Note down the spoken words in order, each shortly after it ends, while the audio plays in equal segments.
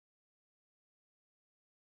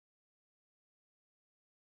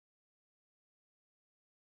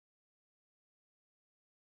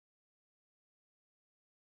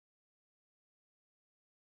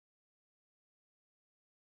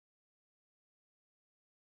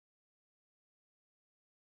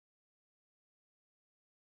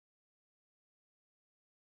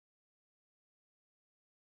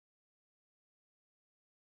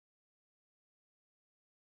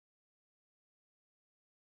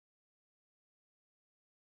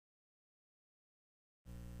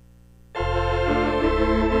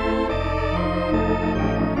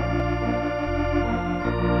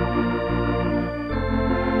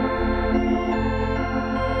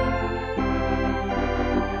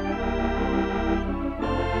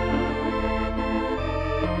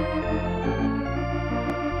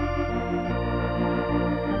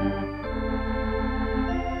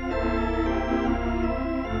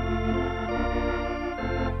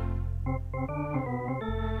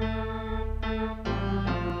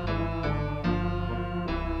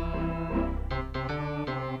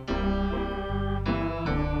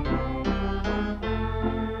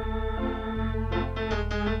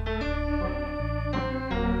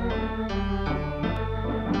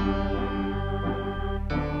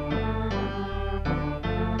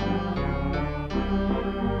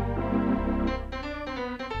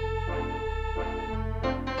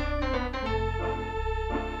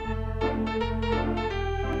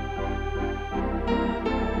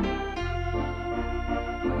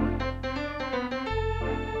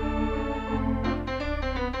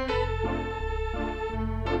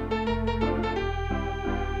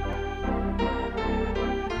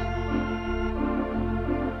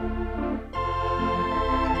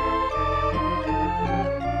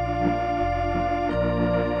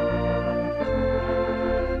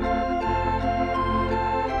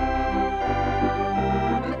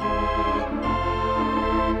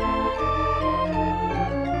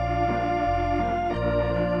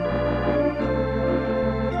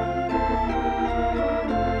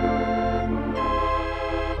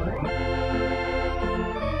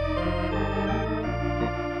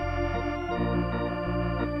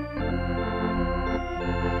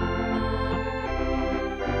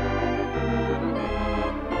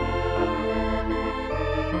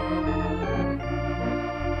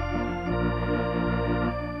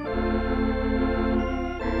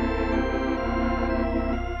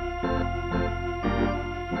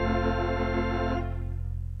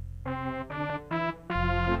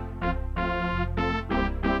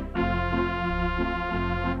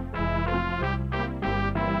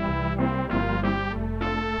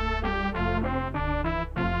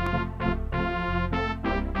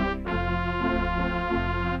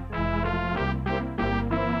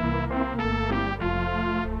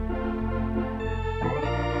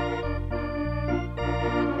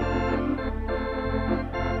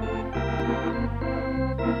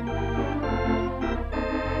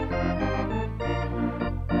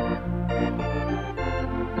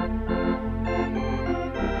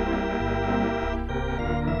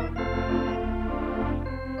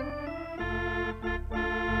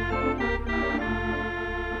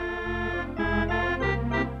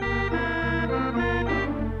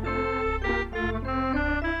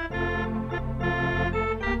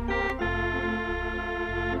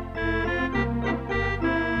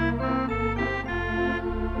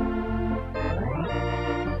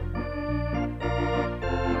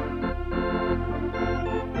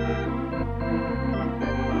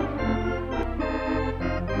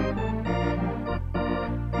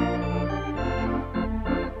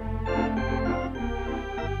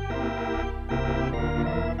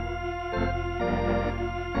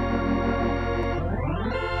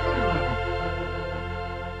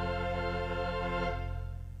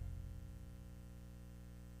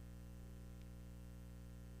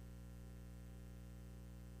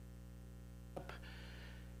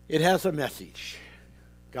It has a message.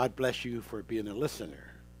 God bless you for being a listener.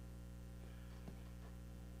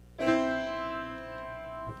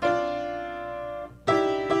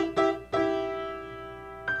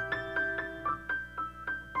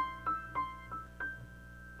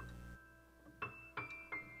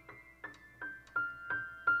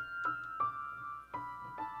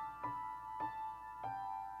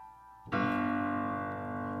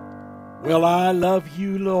 Well, I love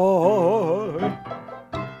you, Lord.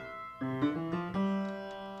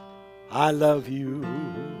 I love you.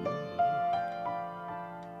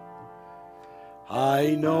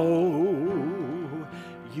 I know,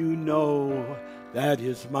 you know, that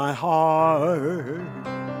is my heart.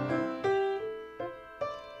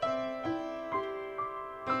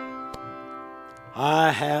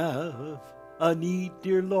 I have a need,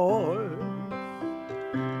 dear Lord,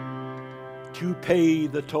 to pay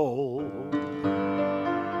the toll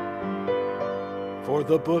for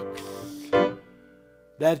the books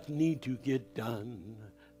that need to get done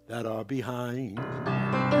that are behind.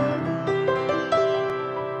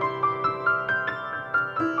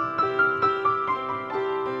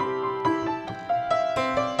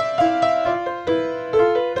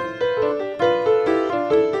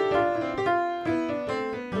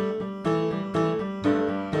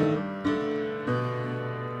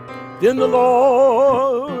 Then the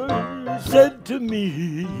Lord said to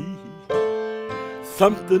me,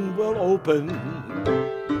 something will open.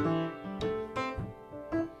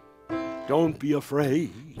 Don't be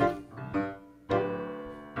afraid.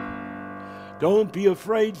 Don't be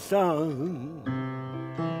afraid, son.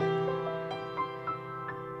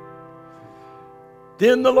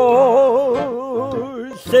 Then the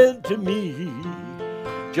Lord said to me,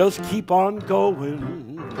 just keep on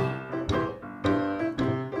going.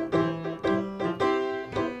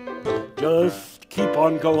 Just keep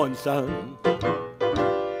on going, son.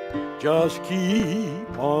 Just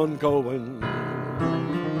keep on going.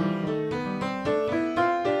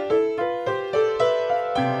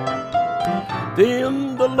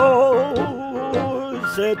 Then the Lord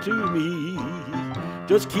said to me,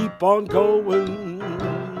 just keep on going.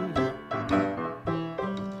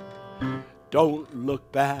 Don't look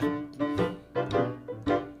back.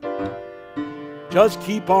 Just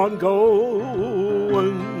keep on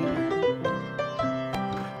going.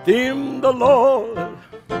 Then the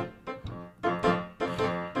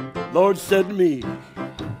Lord said to me,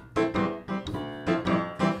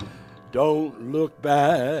 don't look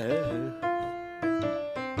back.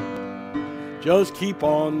 Just keep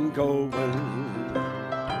on going.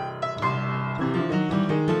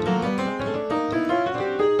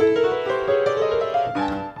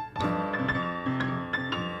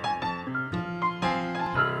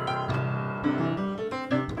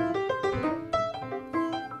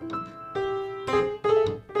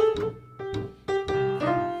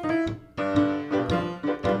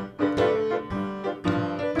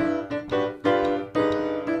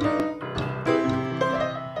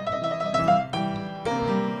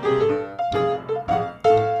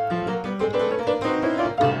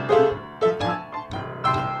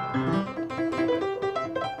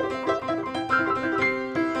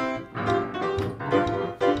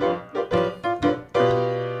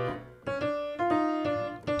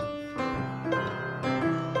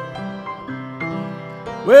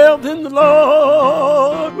 Well, then the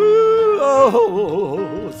Lord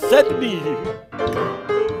said to me,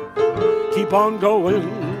 keep on going.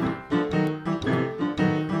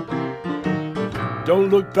 Don't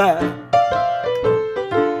look back.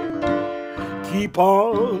 Keep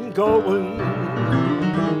on going.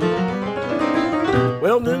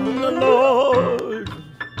 Well, then the Lord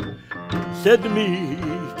said to me,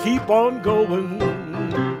 keep on going.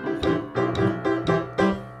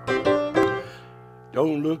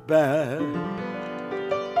 Don't look back.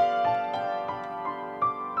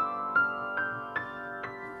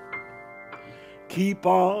 Keep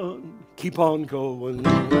on going.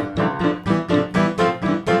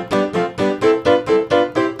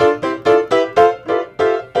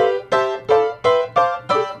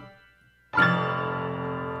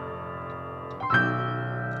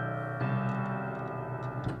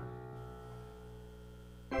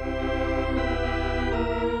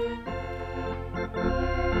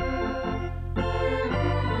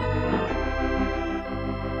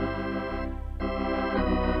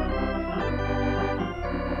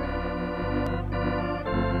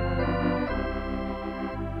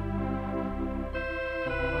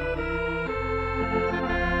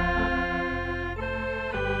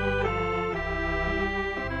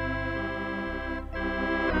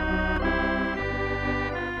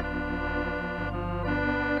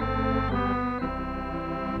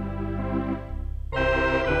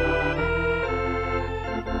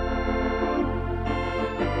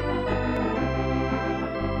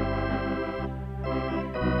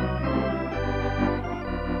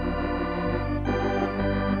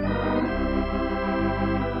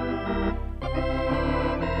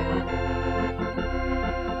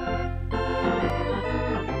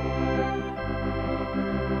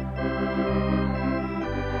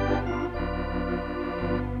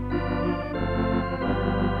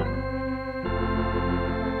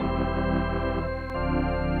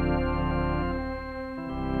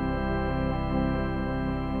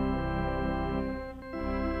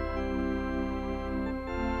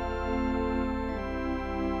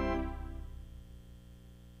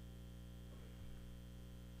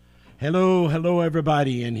 Hello,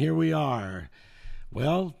 everybody, and here we are.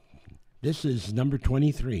 Well, this is number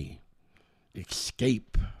 23,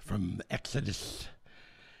 Escape from Exodus.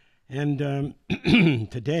 And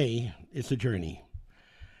today, it's a journey.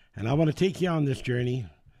 And I want to take you on this journey,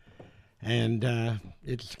 and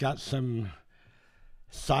it's got some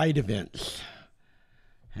side events,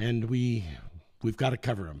 and we've got to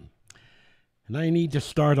cover them. And I need to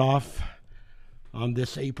start off on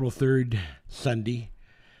this April 3rd, Sunday,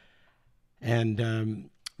 and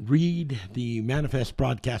read the manifest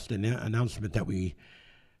broadcast announcement that we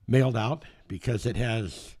mailed out because it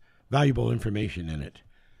has valuable information in it.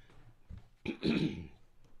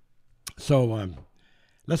 So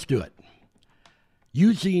let's do it.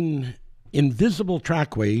 Using invisible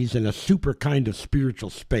trackways in a super kind of spiritual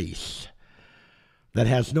space that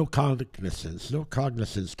has no cognizance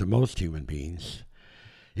to most human beings,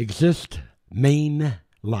 exists main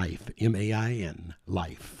life, M-A-I-N,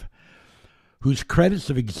 life, whose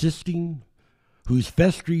credits of existing, whose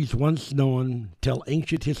vestries once known tell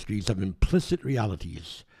ancient histories of implicit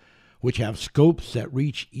realities, which have scopes that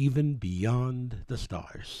reach even beyond the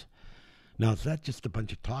stars. Now, is that just a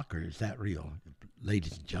bunch of talk, or is that real?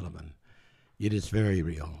 Ladies and gentlemen, it is very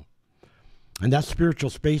real. And that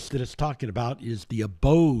spiritual space that it's talking about is the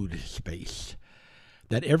abode space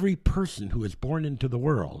that every person who is born into the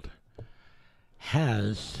world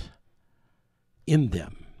has in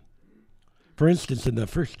them. For instance, in the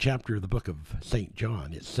first chapter of the book of St.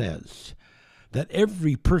 John, it says that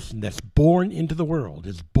every person that's born into the world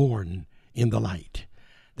is born in the light.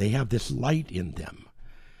 They have this light in them.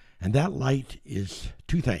 And that light is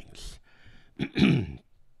two things. It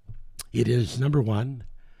is, number one,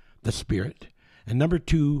 the Spirit, and number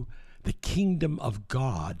two, the kingdom of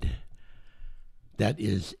God that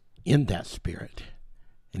is in that Spirit.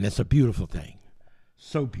 And that's a beautiful thing.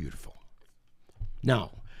 So beautiful.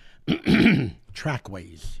 Now,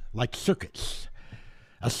 trackways, like circuits,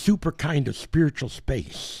 a super kind of spiritual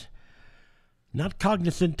space, not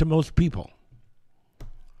cognizant to most people.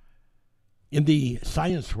 In the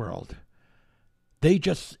science world, they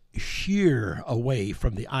just sheer away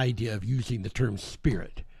from the idea of using the term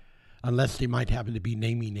spirit, unless they might happen to be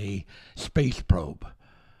naming a space probe.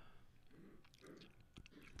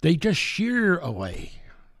 They just sheer away.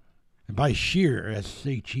 And by sheer,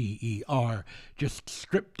 S-H-E-E-R, just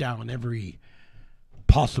strip down every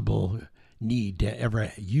possible need to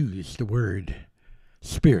ever use the word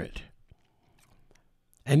spirit.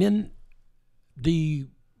 And in the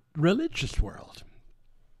religious world,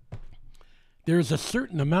 there's a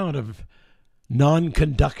certain amount of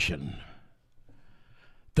non-conduction.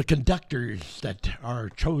 The conductors that are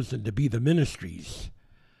chosen to be the ministries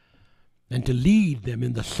and to lead them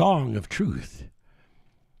in the song of truth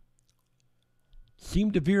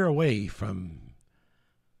seem to veer away from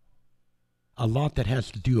a lot that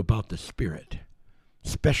has to do about the Spirit,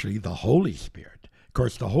 especially the Holy Spirit. Of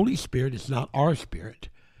course, the Holy Spirit is not our spirit,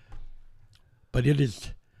 but it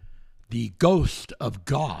is the ghost of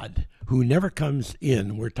God who never comes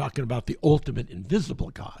in. We're talking about the ultimate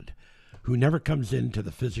invisible God who never comes into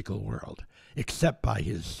the physical world except by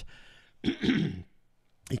his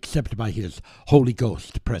Holy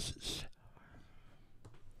Ghost presence.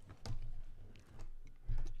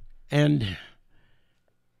 And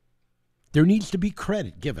there needs to be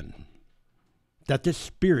credit given that this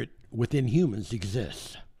spirit within humans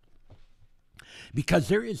exists, because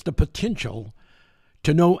there is the potential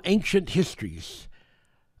to know ancient histories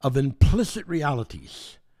of implicit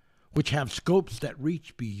realities which have scopes that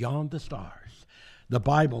reach beyond the stars. The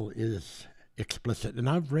Bible is explicit, and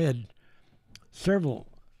I've read several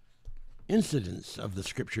incidents of the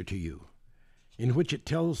Scripture to you in which it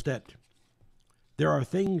tells that there are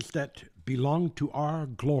things that belong to our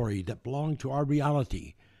glory, that belong to our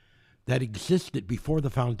reality, that existed before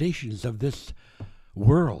the foundations of this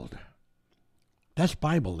world. That's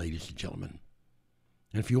Bible, ladies and gentlemen.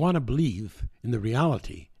 And if you want to believe in the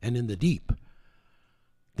reality and in the deep,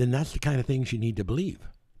 then that's the kind of things you need to believe.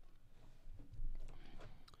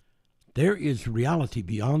 There is reality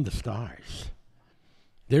beyond the stars.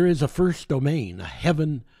 There is a first domain, a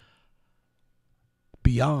heaven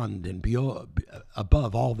beyond and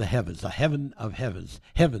above all the heavens, a heaven of heavens,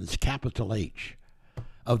 heavens, capital H,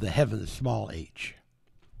 of the heavens, small h,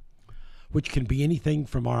 which can be anything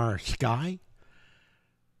from our sky,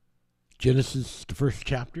 Genesis, the first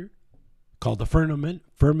chapter, called the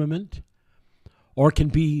firmament, or can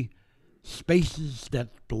be spaces that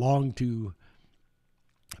belong to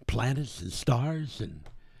planets and stars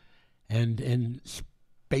and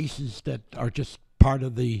spaces that are just part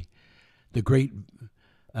of the great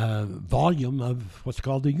volume of what's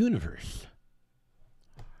called the universe.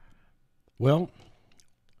 Well,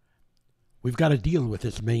 we've got to deal with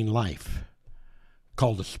this main life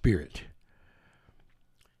called the spirit.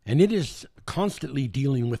 And it is constantly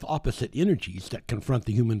dealing with opposite energies that confront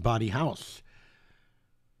the human body house,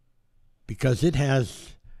 because it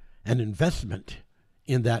has an investment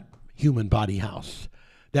in that human body house.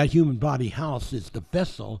 That human body house is the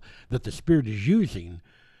vessel that the spirit is using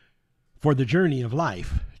for the journey of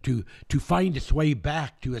life to find its way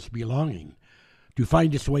back to its belonging, to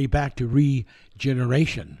find its way back to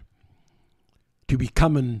regeneration, to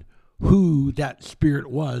becoming who that spirit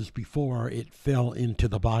was before it fell into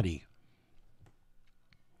the body.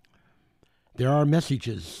 There are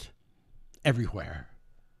messages everywhere,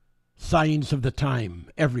 signs of the time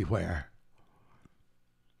everywhere.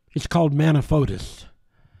 It's called manifoldus.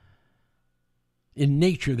 In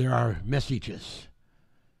nature, there are messages.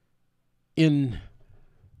 In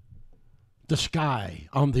the sky,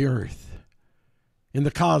 on the earth, in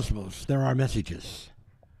the cosmos, there are messages.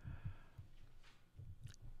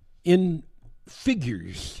 In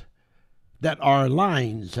figures that are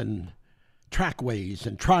lines and trackways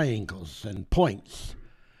and triangles and points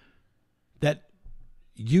that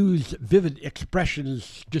use vivid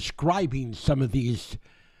expressions describing some of these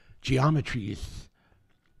geometries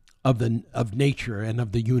of nature and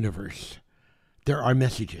of the universe. There are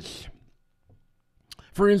messages.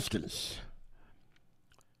 For instance,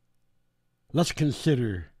 let's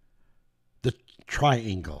consider the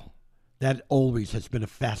triangle. That always has been a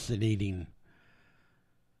fascinating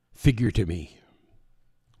figure to me.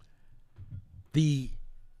 The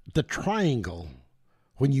triangle,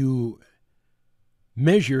 when you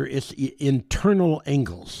measure its internal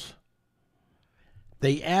angles,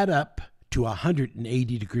 they add up to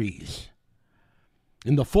 180 degrees.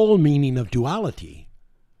 In the full meaning of duality,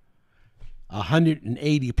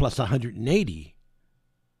 180 plus 180,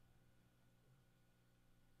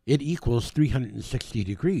 it equals 360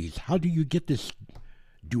 degrees. How do you get this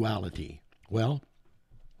duality? Well,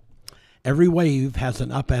 every wave has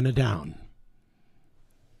an up and a down.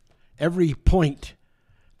 Every point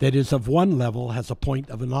that is of one level has a point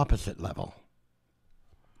of an opposite level.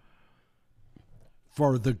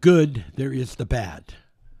 For the good, there is the bad.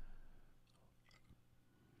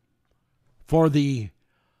 For the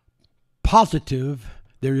positive,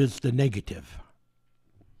 there is the negative.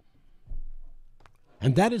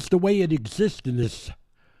 And that is the way it exists in this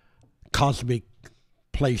cosmic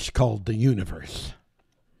place called the universe.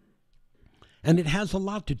 And it has a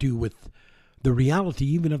lot to do with the reality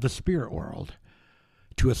even of the spirit world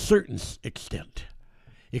to a certain extent,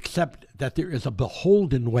 except that there is a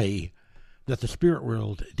beholden way that the spirit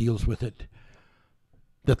world deals with it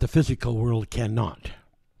that the physical world cannot.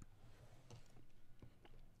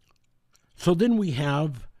 So then we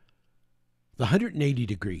have the 180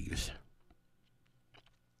 degrees.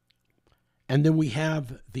 And then we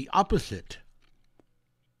have the opposite,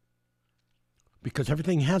 because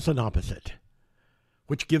everything has an opposite,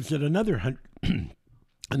 which gives it another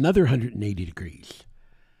 180 degrees.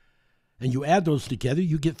 And you add those together,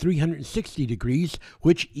 you get 360 degrees,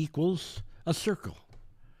 which equals a circle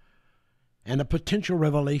and a potential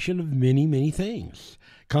revelation of many, many things.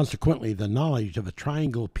 Consequently, the knowledge of a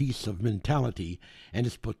triangle piece of mentality and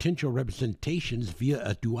its potential representations via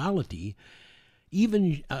a duality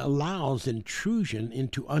even allows intrusion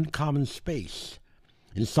into uncommon space.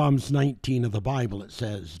 In Psalms 19 of the Bible, it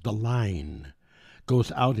says, the line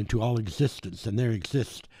goes out into all existence, and there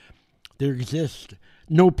exists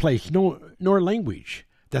no place, nor language,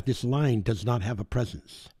 that this line does not have a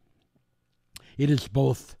presence. It is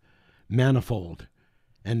both manifold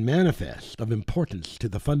and manifest of importance to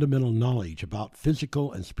the fundamental knowledge about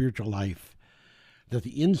physical and spiritual life, that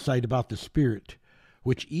the insight about the spirit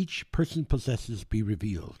which each person possesses be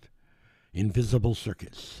revealed. Invisible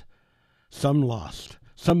circuits, some lost,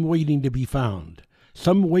 some waiting to be found,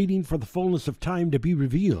 some waiting for the fullness of time to be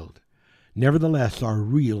revealed, nevertheless are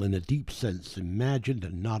real in a deep sense, imagined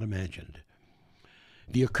and not imagined.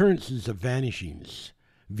 The occurrences of vanishings,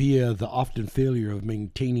 via the often failure of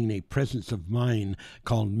maintaining a presence of mind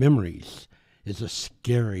called memories, is a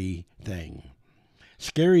scary thing.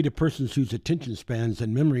 Scary to persons whose attention spans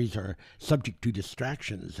and memories are subject to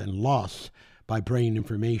distractions and loss by brain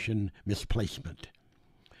information misplacement.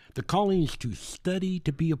 The calling is to study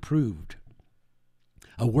to be approved,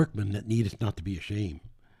 a workman that needeth not to be ashamed.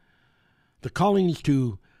 The calling is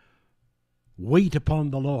to wait upon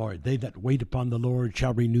the Lord. They that wait upon the Lord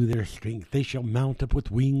shall renew their strength. They shall mount up with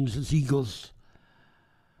wings as eagles.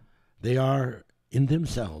 They are in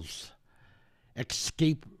themselves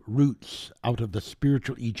escape routes out of the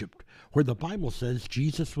spiritual Egypt, where the Bible says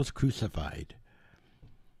Jesus was crucified.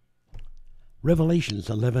 Revelations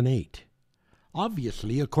 11:8.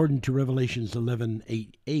 Obviously, according to Revelations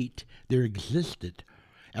 11:8, there existed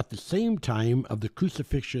at the same time of the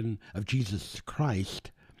crucifixion of Jesus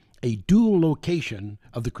Christ a dual location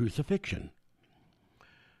of the crucifixion.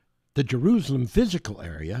 The Jerusalem physical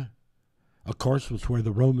area, of course, was where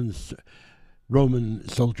the Roman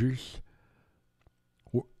soldiers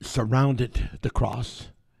surrounded the cross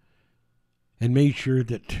and made sure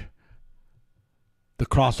that the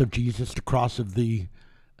cross of Jesus, the cross of the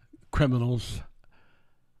criminals,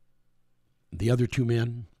 the other two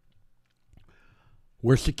men,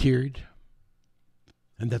 were secured,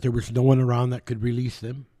 and that there was no one around that could release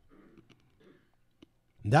them.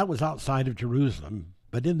 And that was outside of Jerusalem,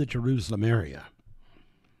 but in the Jerusalem area.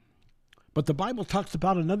 But the Bible talks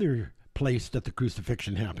about another place that the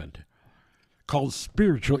crucifixion happened, called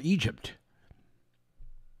spiritual Egypt.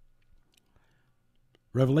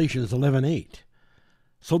 Revelations 11:8.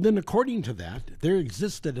 So then, according to that, there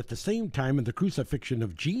existed at the same time in the crucifixion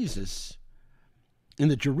of Jesus, in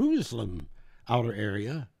the Jerusalem outer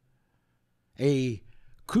area, a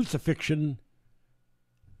crucifixion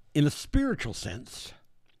in a spiritual sense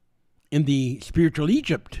in the spiritual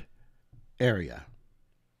Egypt area.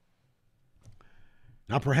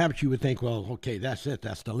 Now, perhaps you would think, well, okay, that's it.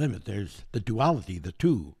 That's the limit. There's the duality, the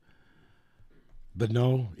two. But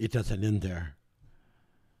no, it doesn't end there.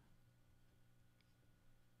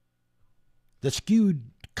 The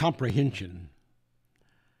skewed comprehension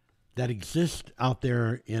that exists out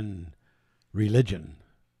there in religion,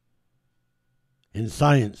 in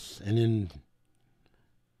science, and in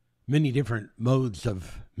many different modes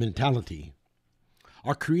of mentality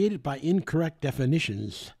are created by incorrect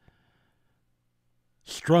definitions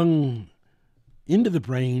strung into the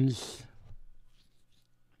brains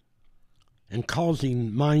and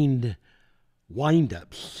causing mind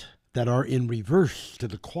wind-ups that are in reverse to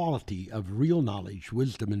the quality of real knowledge,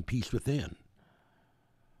 wisdom, and peace within.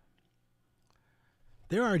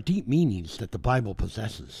 There are deep meanings that the Bible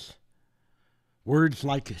possesses. Words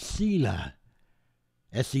like Selah,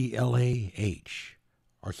 S-E-L-A-H,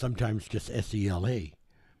 or sometimes just S-E-L-A.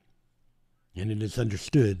 And it is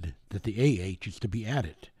understood that the A-H is to be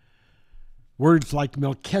added. Words like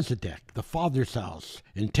Melchizedek, the Father's house,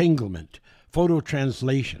 entanglement, photo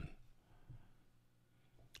translation.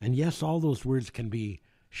 And yes, all those words can be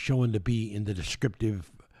shown to be in the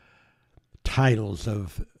descriptive titles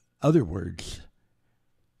of other words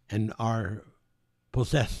and are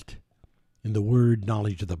possessed in the word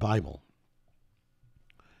knowledge of the Bible.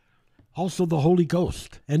 Also the Holy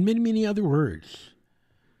Ghost and many, many other words.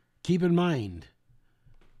 Keep in mind,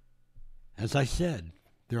 as I said,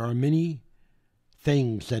 there are many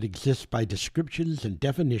things that exist by descriptions and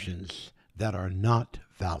definitions that are not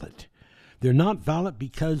valid. They're not valid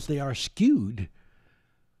because they are skewed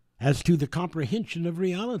as to the comprehension of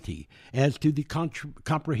reality, as to the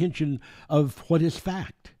comprehension of what is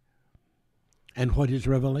fact and what is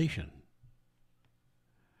revelation.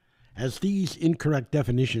 As these incorrect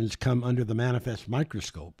definitions come under the manifest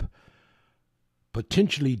microscope,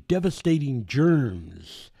 potentially devastating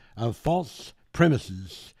germs of false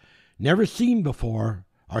premises never seen before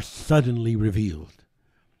are suddenly revealed.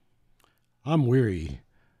 I'm weary,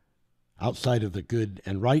 outside of the good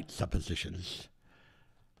and right suppositions,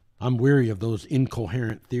 I'm weary of those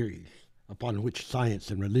incoherent theories upon which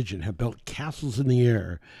science and religion have built castles in the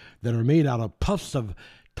air that are made out of puffs of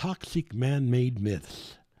toxic man-made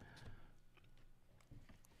myths.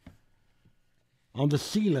 On the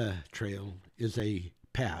Selah Trail is a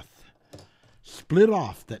path split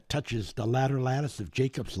off that touches the ladder lattice of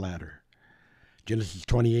Jacob's ladder, Genesis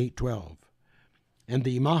 28:12, and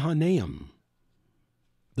the Mahanaim,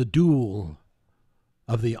 the duel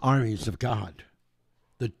of the armies of God,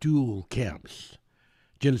 the dual camps,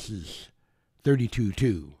 Genesis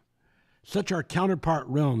 32:2. Such are counterpart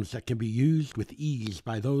realms that can be used with ease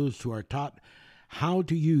by those who are taught how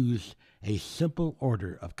to use a simple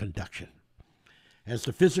order of conduction. As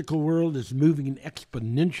the physical world is moving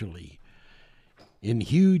exponentially in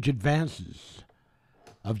huge advances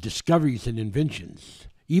of discoveries and inventions,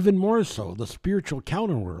 even more so, the spiritual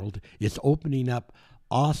counterworld is opening up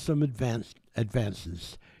awesome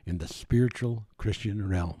advances in the spiritual Christian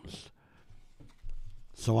realms.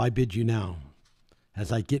 So I bid you now,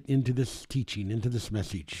 as I get into this teaching, into this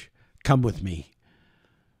message, come with me.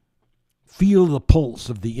 Feel the pulse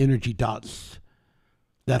of the energy dots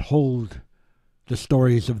that hold the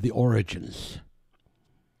stories of the origins.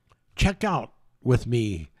 Check out with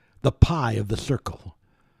me the pi of the circle.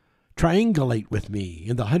 Triangulate with me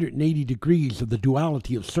in the 180 degrees of the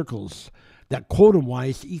duality of circles that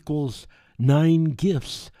quantum-wise equals 9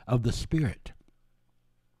 gifts of the Spirit.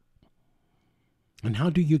 And how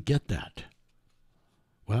do you get that?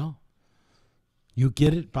 Well, you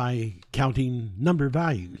get it by counting number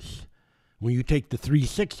values. When you take the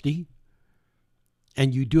 360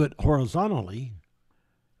 and you do it horizontally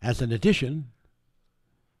as an addition,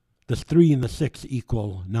 the 3 and the 6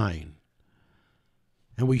 equal 9.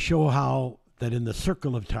 And we show how that in the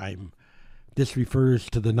circle of time, this refers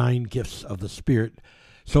to the 9 gifts of the Spirit.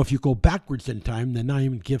 So if you go backwards in time, the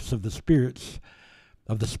 9 gifts of the Spirit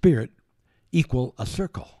equal a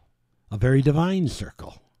circle, a very divine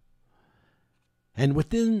circle. And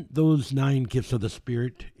within those 9 gifts of the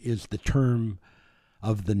Spirit is the term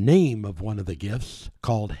of the name of one of the gifts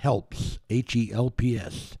called helps,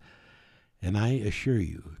 H-E-L-P-S. And I assure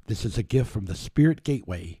you, this is a gift from the Spirit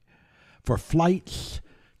Gateway for flights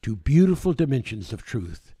to beautiful dimensions of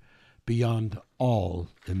truth beyond all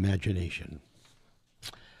imagination.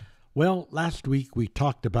 Well, last week we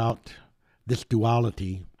talked about this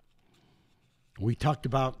duality. We talked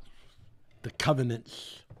about the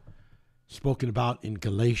covenants spoken about in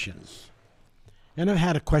Galatians. And I've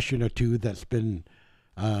had a question or two that's been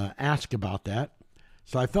asked about that.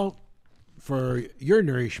 So I felt for your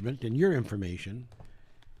nourishment and your information,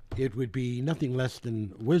 it would be nothing less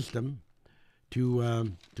than wisdom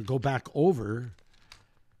to go back over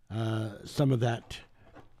some of that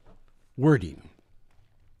wording.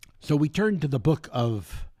 So we turn to the book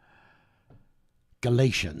of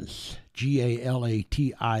Galatians, Galatians.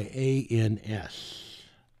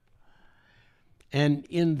 And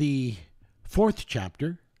in the 4th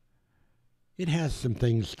chapter, it has some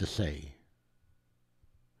things to say.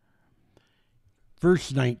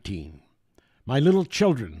 Verse 19, my little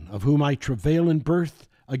children, of whom I travail in birth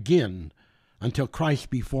again until Christ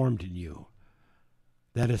be formed in you.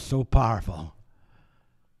 That is so powerful.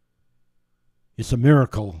 It's a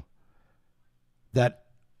miracle that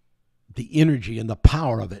the energy and the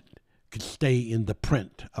power of it could stay in the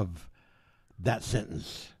print of that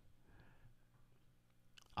sentence.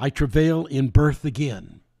 I travail in birth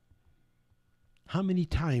again. How many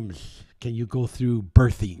times can you go through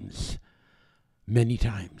birthings? Many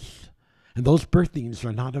times. And those birthings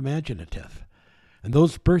are not imaginative. And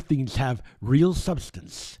those birthings have real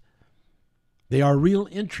substance. They are real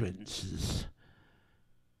entrances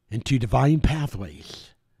into divine pathways.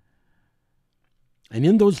 And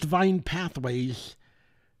in those divine pathways,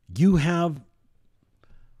 you have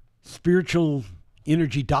spiritual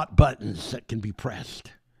energy dot buttons that can be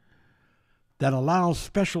pressed that allow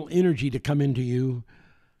special energy to come into you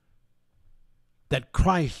that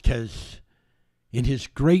Christ has, in his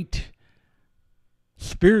great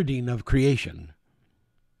spiriting of creation,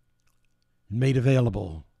 made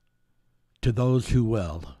available to those who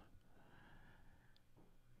will.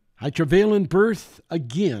 I travail in birth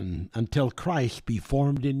again until Christ be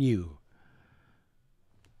formed in you.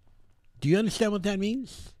 Do you understand what that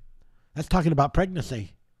means? That's talking about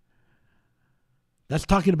pregnancy. That's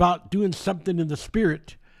talking about doing something in the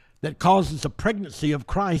Spirit that causes a pregnancy of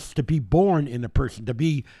Christ to be born in a person, to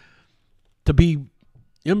be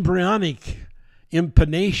embryonic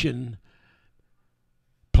impanation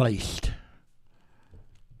placed.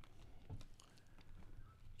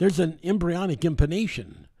 There's an embryonic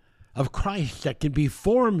impanation of Christ that can be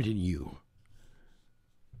formed in you.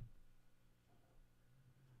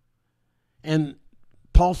 And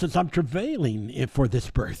Paul says, I'm travailing for this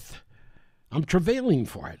birth. I'm travailing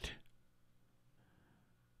for it.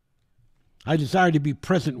 I desire to be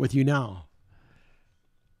present with you now.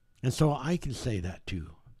 And so I can say that too.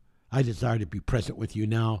 I desire to be present with you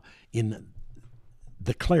now in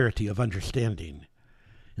the clarity of understanding,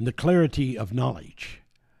 in the clarity of knowledge,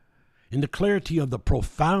 in the clarity of the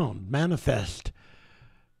profound, manifest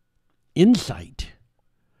insight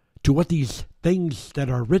to what these things that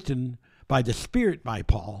are written by the Spirit by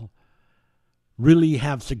Paul really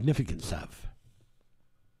have significance of.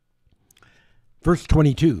 Verse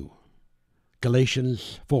 22,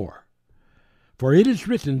 Galatians 4. For it is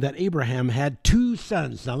written that Abraham had 2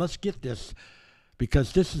 sons. Now let's get this,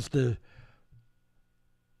 because this is the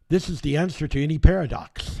answer to any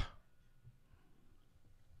paradox.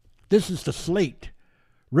 This is the slate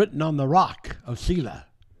written on the rock of Selah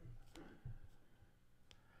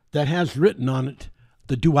that has written on it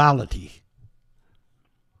the duality.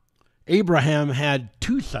 Abraham had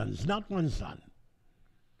 2 sons, not 1 son.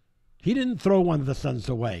 He didn't throw one of the sons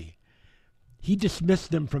away. He dismissed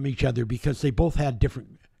them from each other because they both had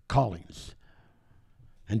different callings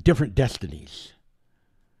and different destinies.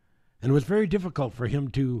 And it was very difficult for him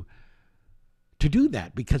to do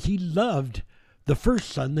that because he loved the first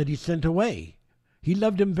son that he sent away. He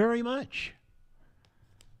loved him very much.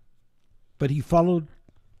 But he followed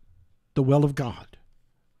the will of God.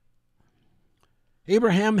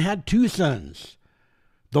 Abraham had 2 sons.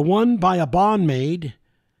 the one by a bondmaid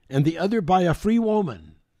and the other by a free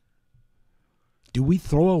woman. Do we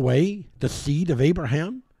throw away the seed of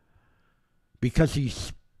Abraham because he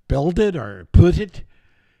spilled it or put it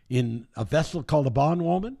in a vessel called a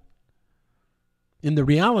bondwoman? In the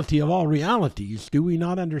reality of all realities, do we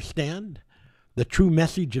not understand the true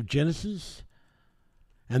message of Genesis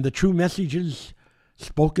and the true messages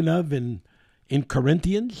spoken of in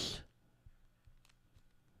Corinthians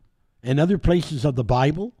and other places of the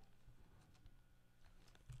Bible?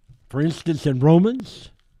 For instance, in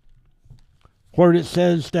Romans, where it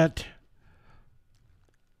says that,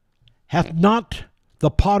 hath not the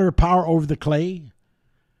potter power over the clay?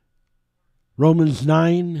 Romans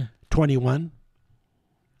 9:21.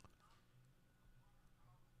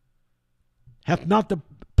 Hath not the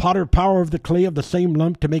potter power of the clay of the same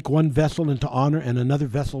lump to make one vessel into honor and another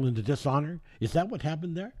vessel into dishonor? Is that what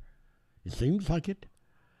happened there? It seems like it.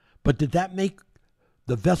 But did that make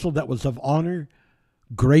the vessel that was of honor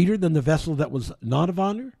greater than the vessel that was not of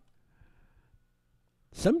honor?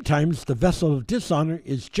 Sometimes the vessel of dishonor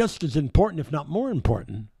is just as important, if not more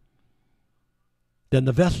important, than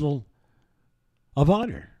the vessel of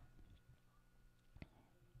honor.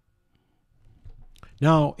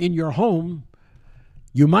 Now, in your home,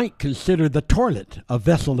 you might consider the toilet a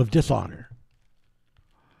vessel of dishonor.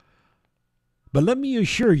 But let me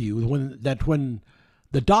assure you that when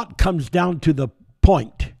the dot comes down to the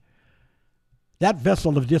point, that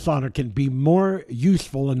vessel of dishonor can be more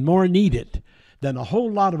useful and more needed than a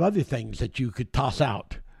whole lot of other things that you could toss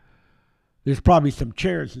out. There's probably some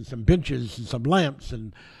chairs and some benches and some lamps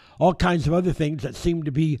and all kinds of other things that seem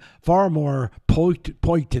to be far more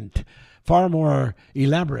potent, far more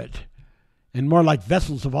elaborate, and more like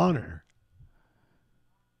vessels of honor.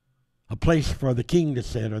 A place for the king to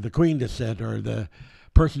sit, or the queen to sit, or the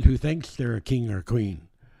person who thinks they're a king or queen.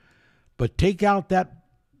 But take out that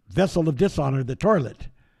vessel of dishonor, the toilet,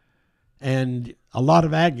 and a lot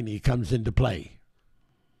of agony comes into play.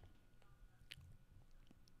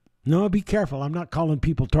 No, be careful. I'm not calling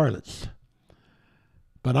people toilets.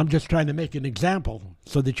 But I'm just trying to make an example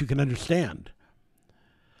so that you can understand.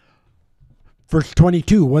 Verse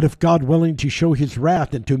 22, what if God, willing to show his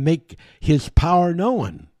wrath and to make his power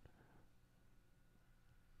known,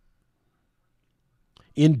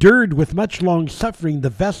 endured with much long suffering the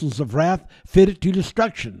vessels of wrath fitted to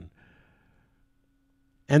destruction,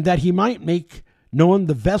 and that he might make known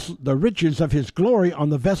the riches of his glory on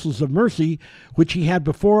the vessels of mercy, which he had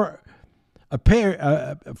before prepared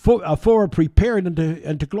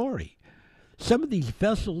unto glory. Some of these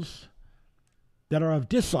vessels that are of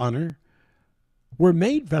dishonor were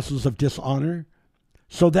made vessels of dishonor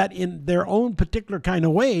so that in their own particular kind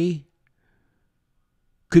of way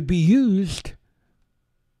could be used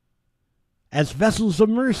as vessels of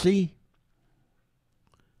mercy,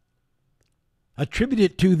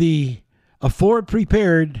 attributed to the afore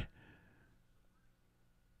prepared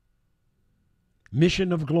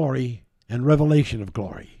mission of glory and revelation of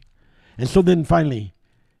glory. And so then finally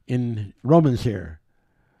in Romans here,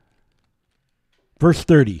 verse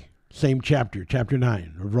 30, same chapter, chapter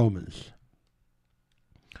 9 of Romans.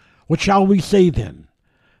 What shall we say then?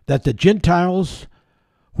 That the Gentiles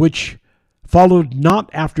which followed not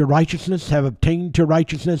after righteousness have obtained to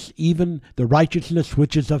righteousness, even the righteousness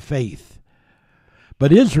which is of faith.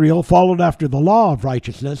 But Israel followed after the law of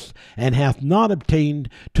righteousness, and hath not obtained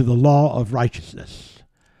to the law of righteousness.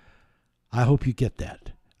 I hope you get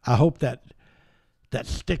that. I hope that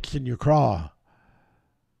sticks in your craw,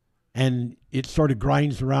 and it sort of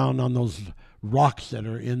grinds around on those rocks that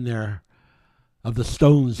are in there of the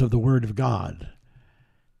stones of the Word of God,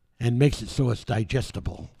 and makes it so it's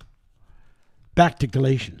digestible. Back to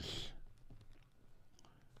Galatians.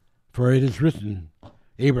 For it is written,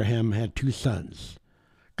 Abraham had 2 sons.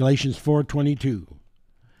 Galatians 4:22.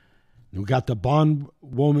 We got the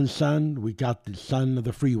bondwoman's son, we got the son of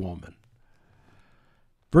the free woman.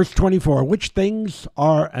 Verse 24, which things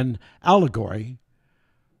are an allegory,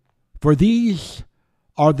 for these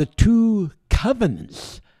are the 2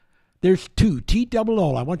 covenants. There's 2,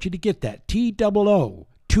 T-double-O, I want you to get that, T-double-O,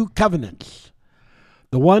 2 covenants.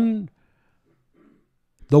 The one,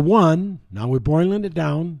 now we're boiling it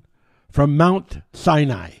down, from Mount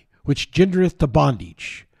Sinai, which gendereth to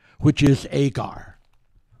bondage, which is Agar,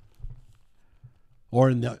 or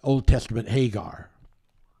in the Old Testament, Hagar.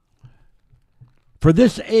 For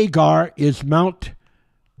this Agar is Mount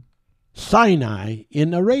Sinai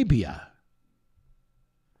in Arabia,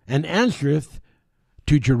 and answereth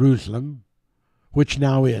to Jerusalem, which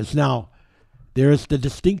now is. Now, there is the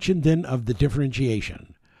distinction then of the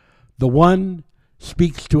differentiation. The one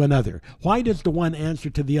speaks to another. Why does the one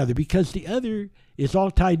answer to the other? Because the other is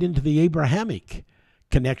all tied into the Abrahamic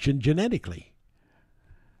connection genetically.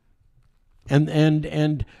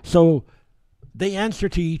 And so they answer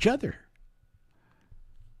to each other.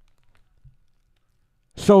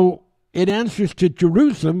 So it answers to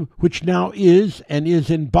Jerusalem, which now is and is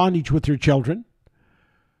in bondage with her children.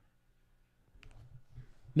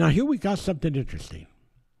 Now here we got something interesting.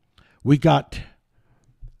 We got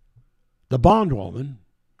the bondwoman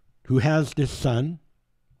who has this son.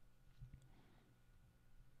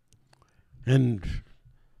 And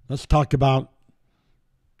let's talk about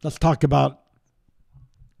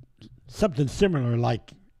something similar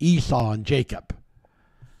like Esau and Jacob.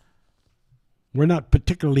 We're not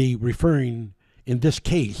particularly referring in this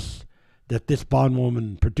case that this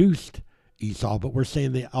bondwoman produced Esau, but we're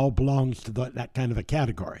saying they all belongs to that kind of a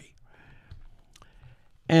category.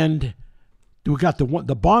 And we got the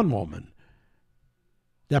bondwoman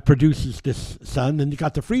that produces this son, and you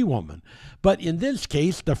got the free woman. But in this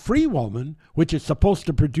case, the free woman, which is supposed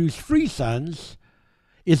to produce free sons,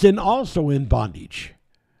 is also in bondage.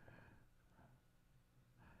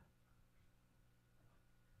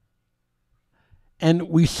 And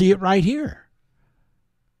we see it right here.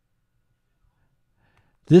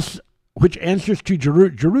 This, which answers to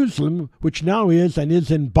Jerusalem, which now is and is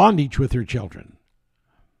in bondage with her children.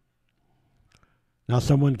 Now,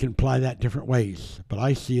 someone can apply that different ways, but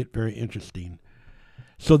I see it very interesting.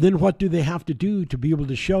 So then what do they have to do to be able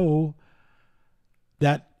to show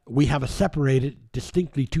that we have a separated,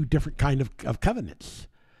 distinctly two different kind of covenants?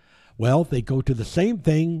 Well, they go to the same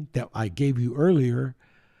thing that I gave you earlier,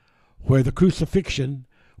 where the crucifixion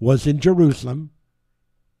was in Jerusalem,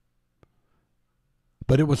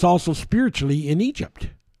 but it was also spiritually in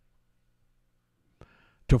Egypt.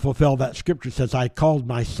 To fulfill that scripture says, I called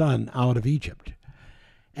my son out of Egypt.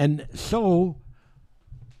 And so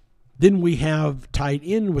then we have tied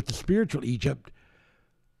in with the spiritual Egypt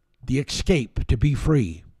the escape, to be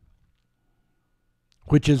free,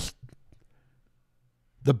 which is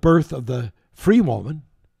the birth of the free woman,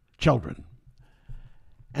 children.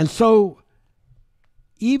 And so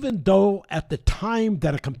even though at the time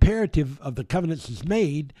that a comparative of the covenants is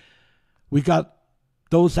made, we got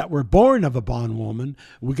those that were born of a bondwoman,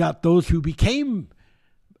 we got those who became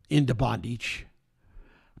into bondage,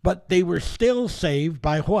 but they were still saved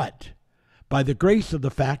by what? By the grace of the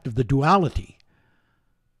fact of the duality.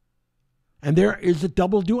 And there is a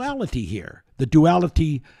double duality here. The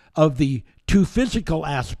duality of the two physical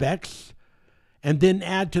aspects, and then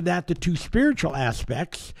add to that the two spiritual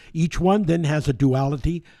aspects. Each one then has a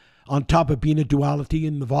duality on top of being a duality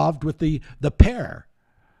involved with the pair.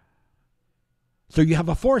 So you have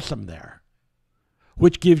a foursome there,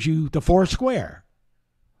 which gives you the four square.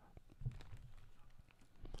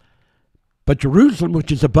 But Jerusalem,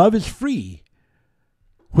 which is above, is free,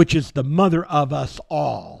 which is the mother of us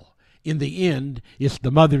all. In the end, it's the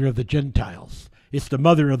mother of the Gentiles. It's the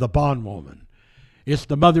mother of the bondwoman. It's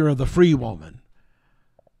the mother of the free woman.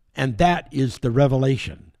 And that is the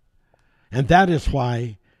revelation. And that is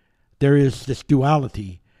why there is this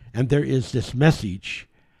duality, and there is this message,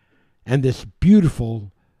 and this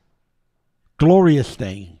beautiful, glorious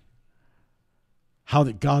thing, how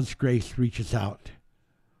that God's grace reaches out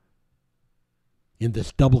in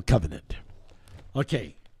this double covenant.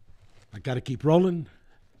 Okay, I got to keep rolling.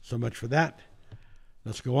 So much for that.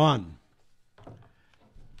 Let's go on.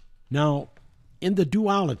 Now, in the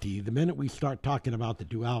duality, the minute we start talking about the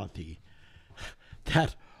duality,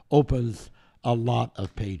 that opens a lot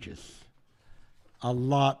of pages. A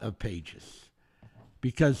lot of pages.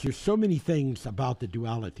 Because there's so many things about the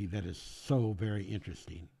duality that is so very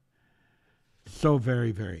interesting. So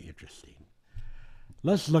very, very interesting.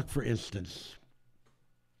 Let's look, for instance,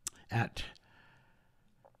 at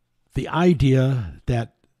the idea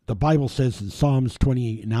that the Bible says in Psalms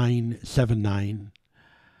 29:7-9,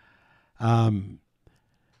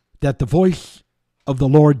 that the voice of the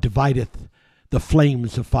Lord divideth the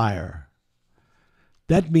flames of fire.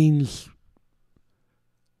 That means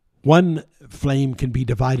one flame can be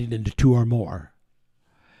divided into two or more.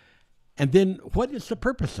 And then what is the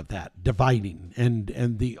purpose of that dividing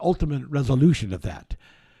and the ultimate resolution of that?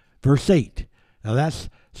 Verse 8. Now that's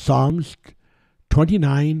Psalms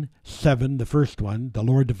 29:7, the first one. The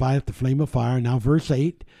Lord divideth the flame of fire. Now verse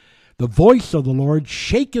 8. The voice of the Lord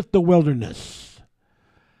shaketh the wilderness.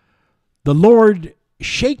 The Lord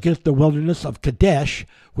shaketh the wilderness of Kadesh,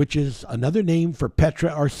 which is another name for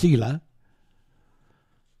Petra or Selah.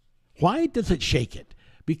 Why does it shake it?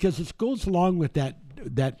 Because it goes along with that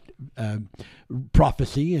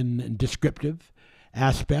prophecy and descriptive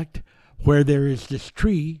aspect. where there is this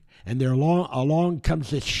tree, and there along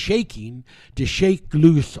comes this shaking to shake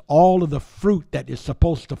loose all of the fruit that is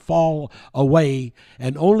supposed to fall away,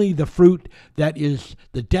 and only the fruit that is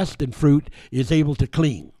the destined fruit is able to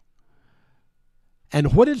cling.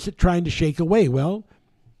 And what is it trying to shake away? Well,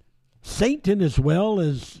 Satan, as well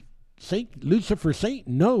as Lucifer,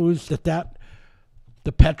 Satan knows that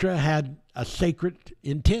the Petra had a sacred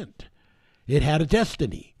intent. It had a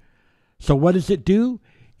destiny. So what does it do?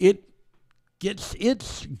 It gets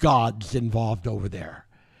its gods involved over there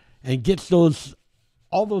and gets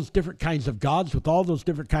all those different kinds of gods with all those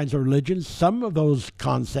different kinds of religions. Some of those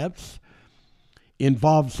concepts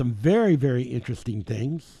involve some very, very interesting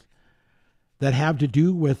things that have to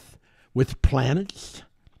do with planets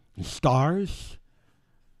and stars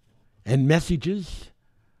and messages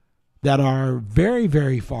that are very,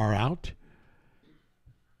 very far out.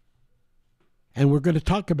 And we're going to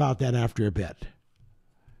talk about that after a bit.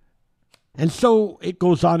 And so it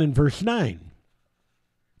goes on in verse 9.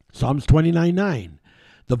 Psalms 29:9.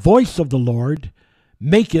 The voice of the Lord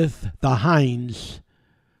maketh the hinds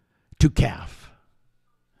to calf.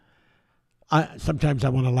 Sometimes I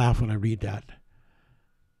want to laugh when I read that,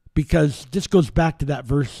 because this goes back to that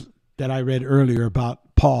verse that I read earlier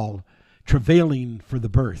about Paul travailing for the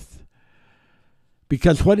birth.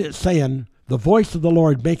 Because what it's saying, the voice of the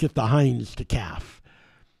Lord maketh the hinds to calf.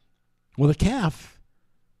 Well, the calf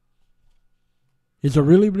is a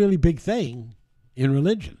really, really big thing in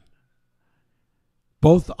religion,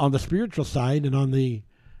 both on the spiritual side and on the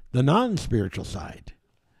non-spiritual side.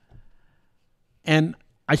 And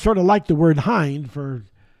I sort of like the word hind for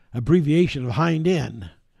abbreviation of hind end.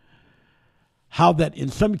 How that in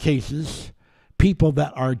some cases, people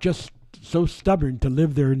that are just so stubborn to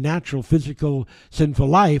live their natural, physical, sinful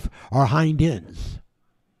life are hind ends.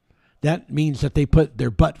 That means that they put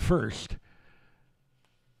their butt first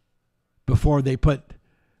before they put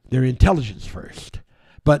their intelligence first.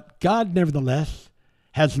 But God, nevertheless,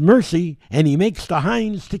 has mercy, and he makes the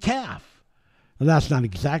hinds to calf. Well, that's not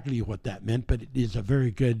exactly what that meant, but it is a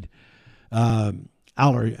very good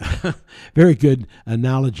very good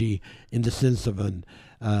analogy in the sense of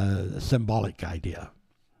a symbolic idea.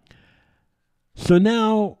 So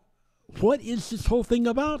now, what is this whole thing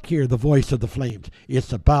about here, the voice of the flames?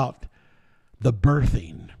 It's about the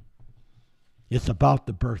birthing. It's about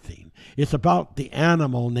the birthing. It's about the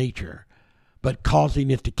animal nature, but causing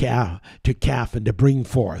it to calf and to bring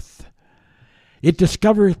forth. It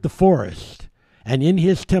discovereth the forest, and in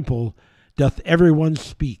his temple doth everyone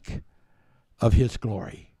speak of his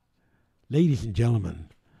glory. Ladies and gentlemen,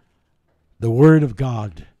 the Word of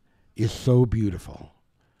God is so beautiful,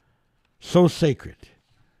 so sacred,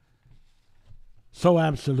 so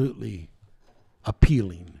absolutely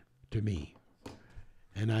appealing to me,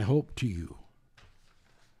 and I hope to you.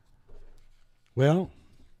 Well,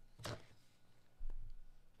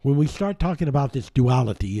 when we start talking about this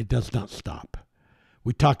duality, it does not stop.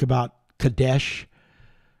 We talk about Kadesh,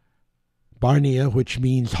 Barnea, which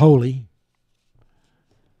means holy.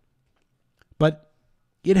 But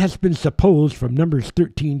it has been supposed from Numbers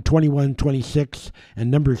 13, 21, 26,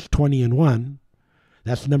 and Numbers 20 and 1,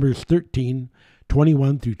 that's Numbers 13,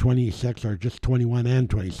 21 through 26, or just 21 and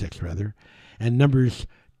 26 rather, and Numbers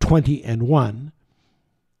 20 and 1,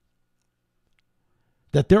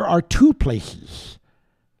 that there are two places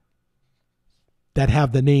that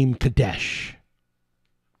have the name Kadesh.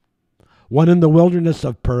 One in the wilderness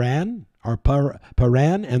of Paran,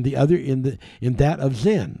 and the other in that of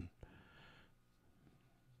Zin.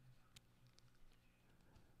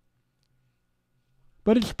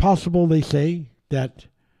 But it's possible, they say, that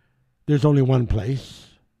there's only one place,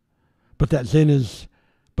 but that Zin is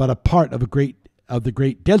but a part of the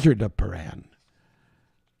great desert of Paran.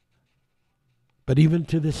 But even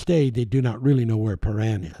to this day, they do not really know where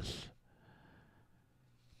Paran is.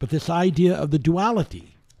 But this idea of the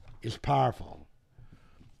duality is powerful.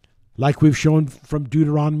 Like we've shown from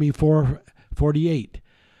Deuteronomy 4:48,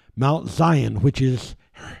 Mount Zion, which is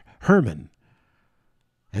Hermon.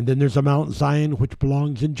 And then there's a Mount Zion which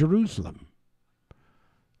belongs in Jerusalem.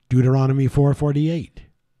 Deuteronomy 4:48.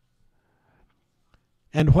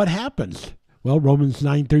 And what happens? Well, Romans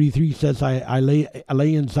 9:33 says, I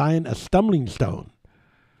lay in Zion a stumbling stone.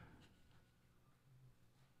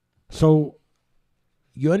 So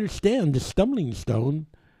you understand the stumbling stone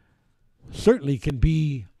certainly can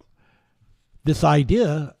be this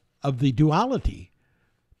idea of the duality.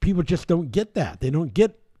 People just don't get that. They don't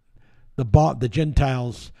get the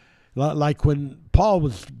Gentiles. Like when Paul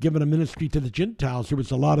was given a ministry to the Gentiles, there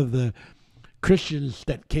was a lot of the Christians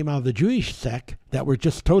that came out of the Jewish sect that were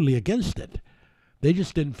just totally against it. They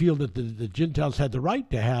just didn't feel that the Gentiles had the right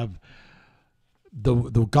to have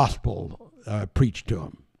the gospel preached to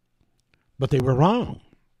them. But they were wrong.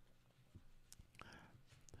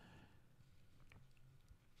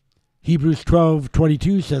 Hebrews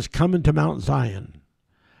 12:22 says, "Come into Mount Zion."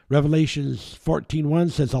 Revelations 14:1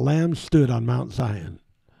 says, "A lamb stood on Mount Zion."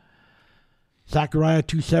 Zechariah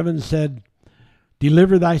 2:7 said,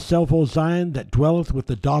 "Deliver thyself, O Zion, that dwelleth with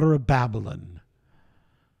the daughter of Babylon."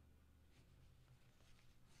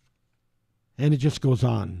 And it just goes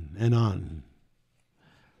on and on.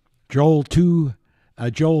 Joel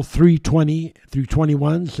 3:20 through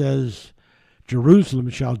 21 says, "Jerusalem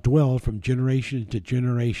shall dwell from generation to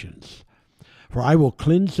generations. For I will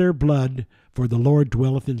cleanse their blood, for the Lord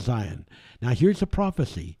dwelleth in Zion." Now here's a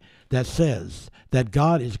prophecy that says that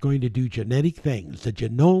God is going to do genetic things. The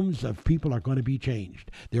genomes of people are going to be changed.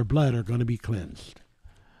 Their blood are going to be cleansed.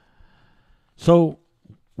 So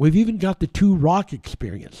we've even got the two rock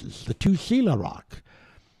experiences, the two Sela rock.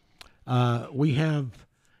 We have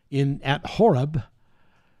at Horeb,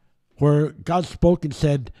 where God spoke and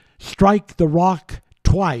said, "Strike the rock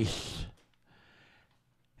twice,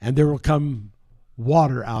 and there will come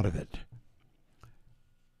water out of it."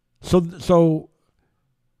 So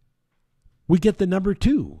we get the number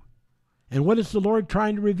two. And what is the Lord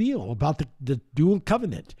trying to reveal about the dual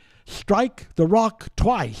covenant? Strike the rock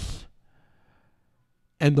twice,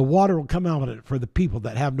 and the water will come out of it for the people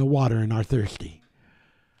that have no water and are thirsty.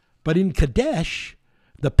 But in Kadesh,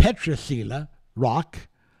 the Petra Sela rock,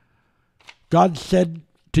 God said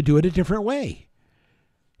to do it a different way.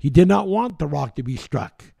 He did not want the rock to be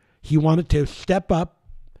struck. He wanted to step up.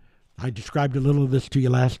 I described a little of this to you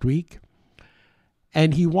last week.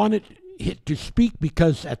 And he wanted it to speak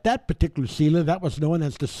because at that particular Sela, that was known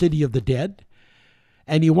as the city of the dead.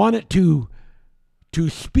 And he wanted to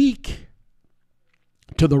speak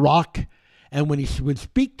to the rock. And when he would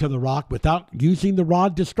speak to the rock without using the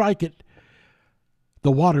rod to strike it,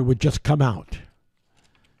 the water would just come out.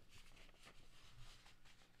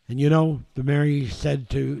 And you know, the Mary said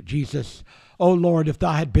to Jesus, "Oh Lord, if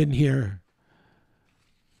thou had been here,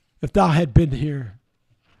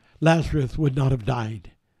 Lazarus would not have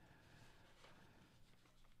died."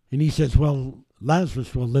 And he says, "Well,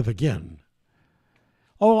 Lazarus will live again."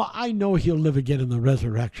 "Oh, I know he'll live again in the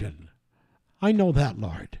resurrection. I know that,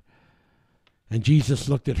 Lord." And Jesus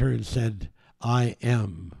looked at her and said, I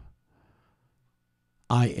am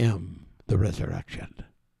the resurrection."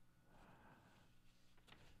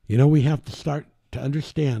 You know, we have to start to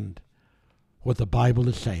understand what the Bible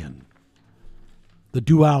is saying. The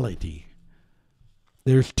duality.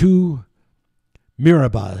 There's two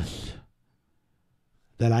Meribahs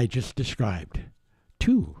that I just described.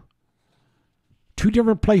 Two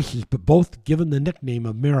different places, but both given the nickname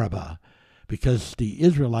of Meribah because the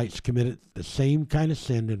Israelites committed the same kind of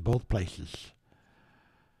sin in both places.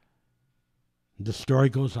 The story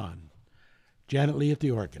goes on. Janet Lee at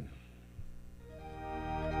the organ.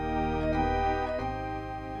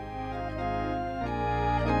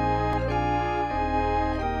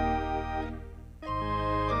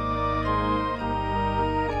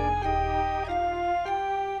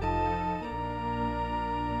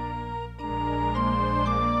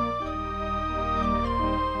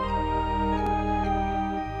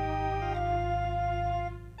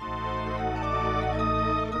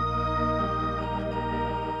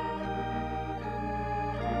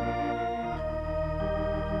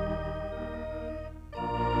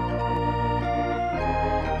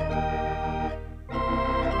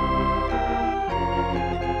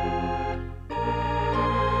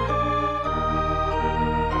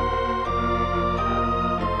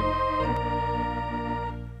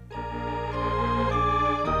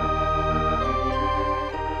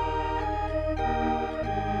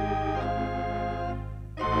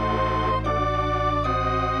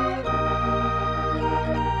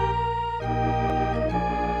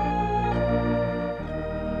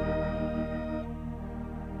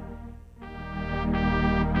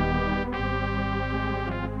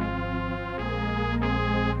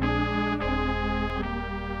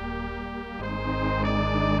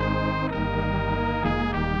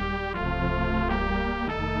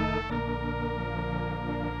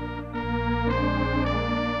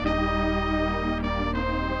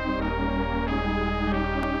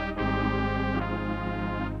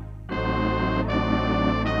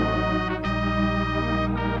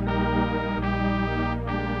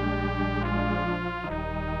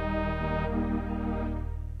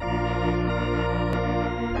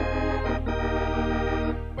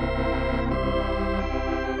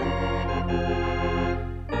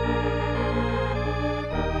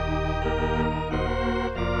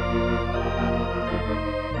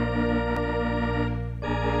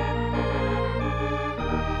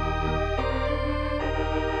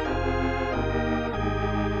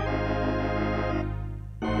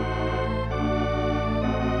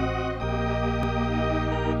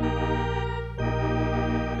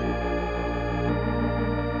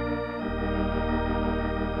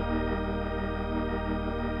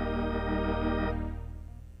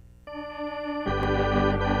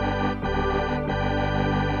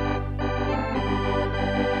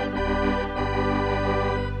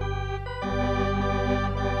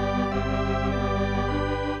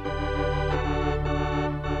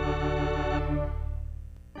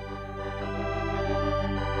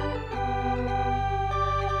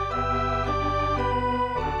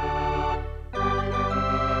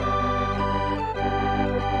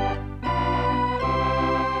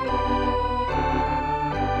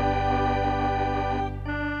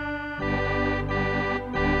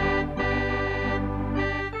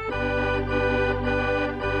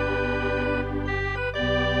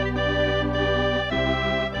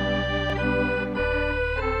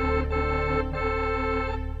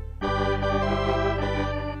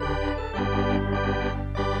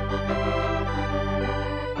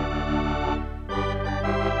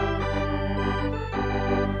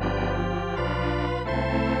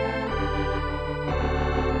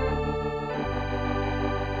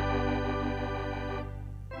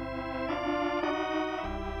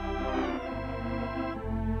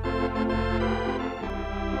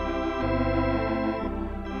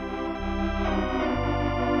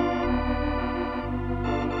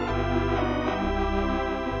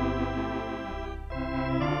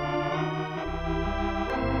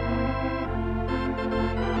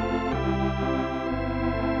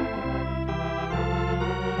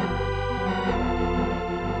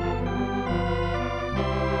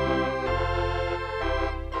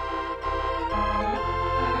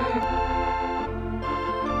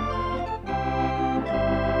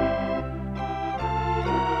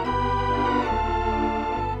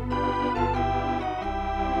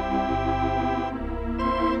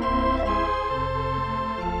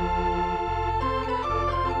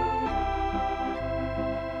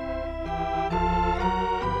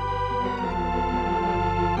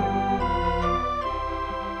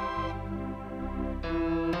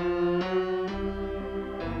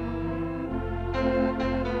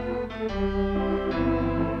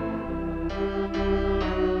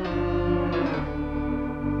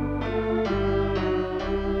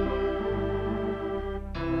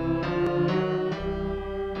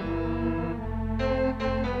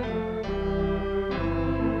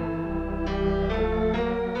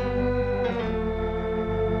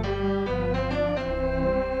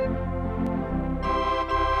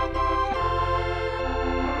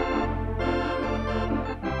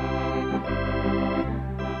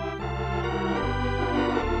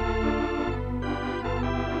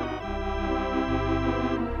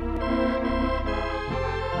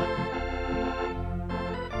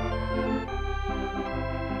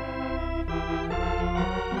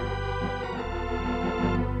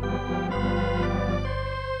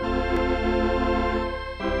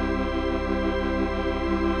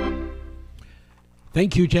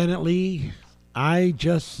 Thank you, Janet Lee. I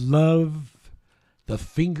just love the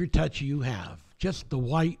finger touch you have. Just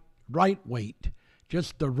the right weight,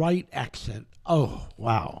 just the right accent. Oh,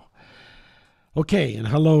 wow. Okay, and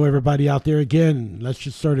hello everybody out there again. Let's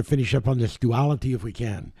just sort of finish up on this duality if we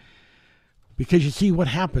can. Because you see what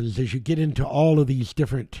happens as you get into all of these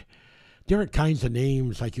different kinds of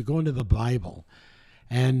names, like you go into the Bible,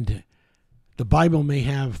 and the Bible may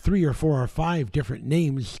have 3 or 4 or 5 different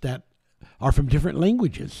names that are from different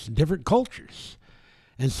languages, different cultures.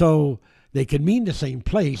 And so they can mean the same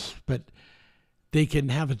place, but they can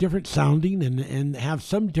have a different sounding and have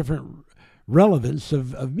some different relevance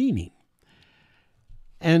of meaning.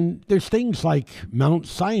 And there's things like Mount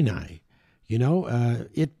Sinai. You know,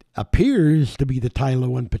 it appears to be the title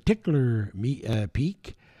of one particular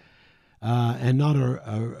peak and not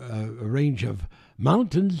a range of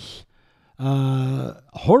mountains.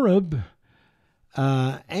 Horeb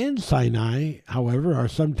and Sinai, however, are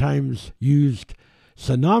sometimes used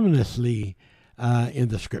synonymously in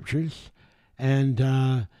the scriptures. And,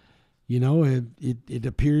 it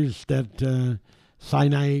appears that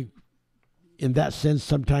Sinai, in that sense,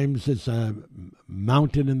 sometimes is a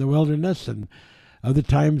mountain in the wilderness, and other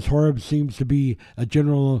times Horeb seems to be a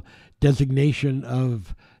general designation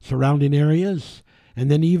of surrounding areas.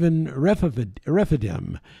 And then even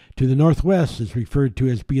Rephidim to the northwest is referred to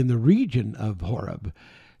as being the region of Horeb.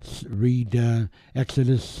 Read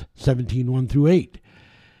Exodus 17:1 through 8.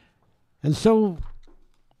 And so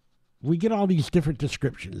we get all these different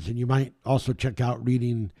descriptions, and you might also check out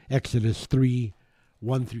reading Exodus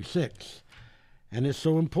 3:1 through 6. And it's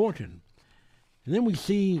so important. And then we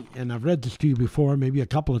see, and I've read this to you before, maybe a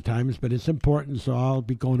couple of times, but it's important, so I'll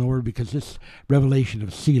be going over because this revelation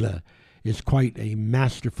of Selah is quite a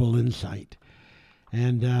masterful insight.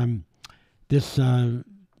 And this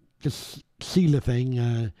Selah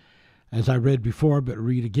thing, as I read before, but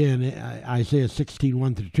read again, Isaiah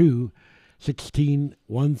 16:1 through 2,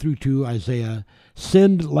 16:1 through 2, Isaiah,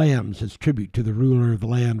 send lambs as tribute to the ruler of the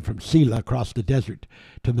land from Selah across the desert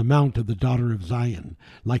to the mount of the daughter of Zion.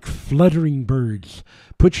 Like fluttering birds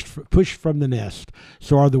pushed from the nest,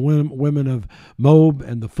 so are the women of Moab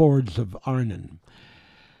and the fords of Arnon.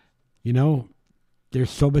 You know, there's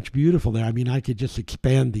so much beautiful there. I mean, I could just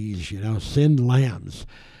expand these, send lambs.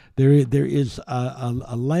 There is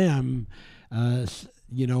a lamb,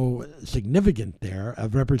 significant there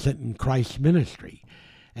of representing Christ's ministry.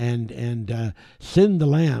 And send the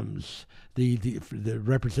lambs, the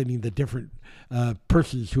representing the different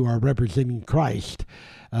persons who are representing Christ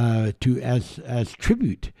as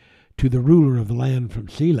tribute to the ruler of the land from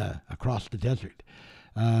Selah across the desert.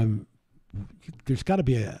 There's got to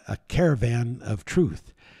be a caravan of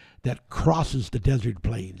truth that crosses the desert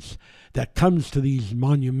plains, that comes to these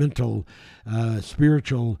monumental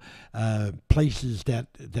spiritual places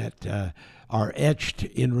that are etched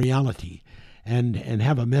in reality and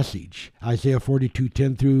have a message. Isaiah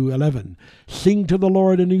 42:10 through 11. Sing to the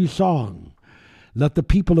Lord a new song. Let the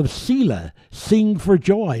people of Selah sing for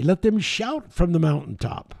joy. Let them shout from the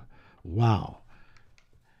mountaintop. Wow.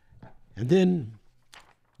 And then,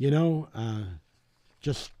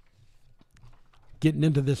 just getting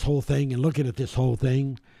into this whole thing and looking at this whole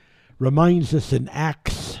thing reminds us in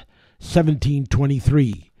Acts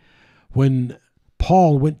 17:23 when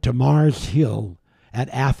Paul went to Mars Hill at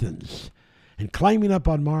Athens, and climbing up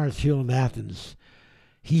on Mars Hill in Athens,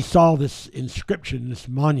 he saw this inscription, this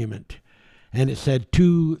monument, and it said,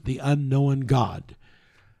 "To the unknown God."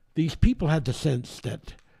 These people had the sense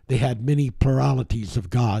that they had many pluralities of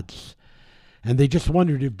gods, and they just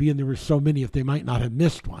wondered, if being there were so many, if they might not have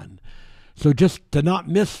missed one. So just to not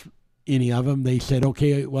miss any of them, they said,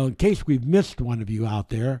 okay, well, in case we've missed one of you out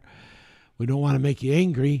there, we don't want to make you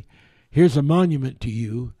angry. Here's a monument to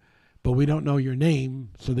you, but we don't know your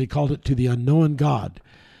name. So they called it "To the Unknown God."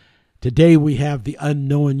 Today we have the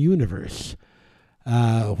unknown universe,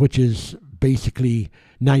 which is basically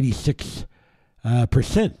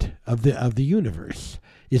 96% of the universe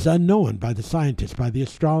is unknown by the scientists, by the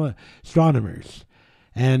astronomers.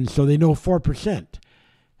 And so they know 4%.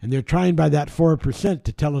 And they're trying by that 4%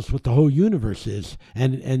 to tell us what the whole universe is,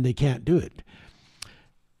 and they can't do it.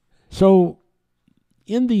 So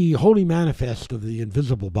in the Holy Manifest of the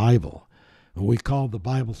Invisible Bible, and we call the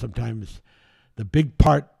Bible sometimes the big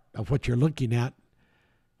part of what you're looking at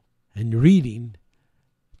and reading,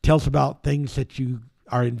 tells about things that you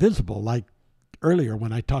are invisible, like earlier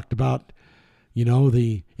when I talked about,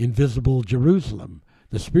 the invisible Jerusalem,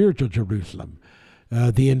 the spiritual Jerusalem,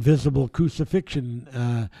 the invisible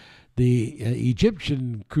crucifixion, the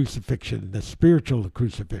Egyptian crucifixion, the spiritual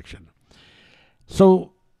crucifixion.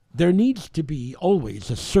 So there needs to be always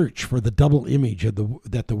a search for the double image of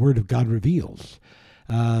that the Word of God reveals.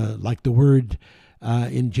 Like the word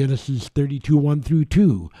in Genesis 32, 1 through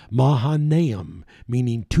 2, Mahanaim,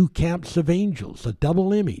 meaning two camps of angels, a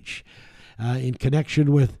double image. In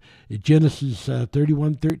connection with Genesis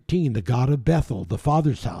 31:13, the God of Bethel, the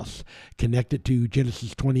Father's house, connected to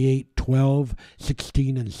Genesis 28:12,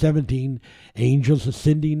 16, and 17, angels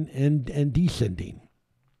ascending and descending.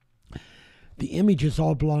 The images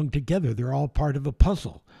all belong together. They're all part of a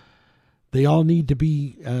puzzle. They all need to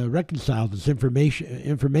be reconciled as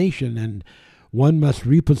information, and one must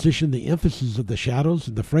reposition the emphasis of the shadows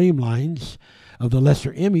and the frame lines of the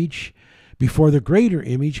lesser image before the greater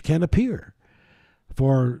image can appear.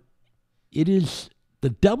 For it is the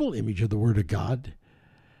double image of the Word of God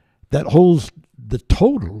that holds the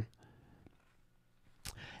total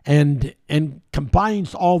and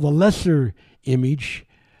combines all the lesser image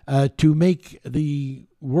to make the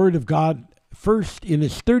Word of God first in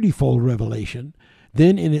its 30-fold revelation,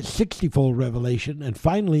 then in its 60-fold revelation, and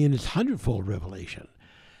finally in its 100-fold revelation.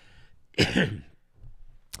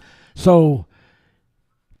 So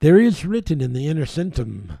there is written in the inner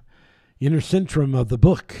centrum of the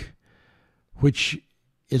book, which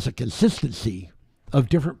is a consistency of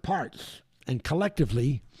different parts, and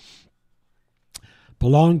collectively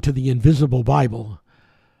belong to the invisible Bible,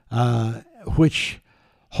 which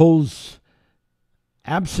holds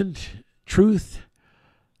absent truth,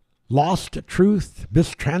 lost truth,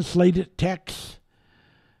 mistranslated texts,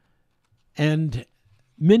 and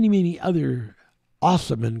many, many other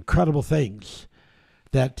awesome and incredible things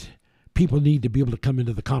that people need to be able to come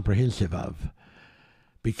into the comprehensive of,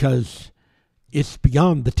 because it's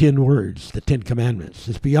beyond the 10 words, the 10 commandments.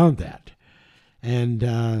 It's beyond that.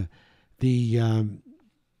 And the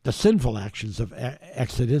sinful actions of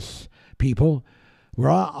Exodus people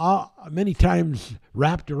were many times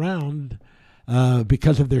wrapped around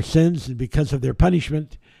because of their sins and because of their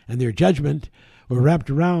punishment and their judgment, were wrapped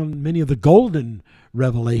around many of the golden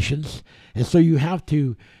revelations. And so you have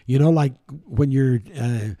to, like when you're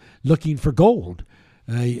looking for gold,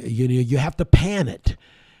 you have to pan it.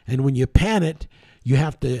 And when you pan it, you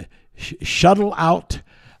have to shuttle out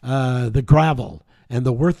the gravel and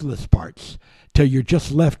the worthless parts till you're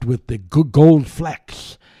just left with the gold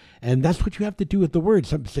flecks. And that's what you have to do with the Word.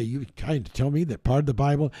 Some say, you're trying to tell me that part of the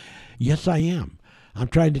Bible? Yes, I am. I'm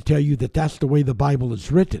trying to tell you that that's the way the Bible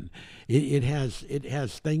is written. It has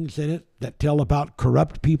things in it that tell about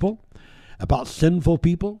corrupt people, about sinful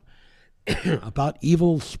people, about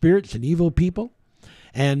evil spirits and evil people.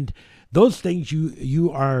 And those things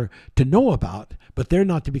you are to know about, but they're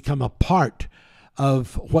not to become a part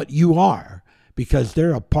of what you are, because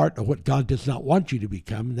they're a part of what God does not want you to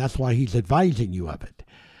become, and that's why He's advising you of it.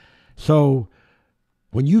 So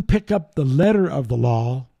when you pick up the letter of the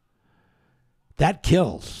law, that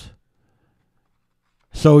kills.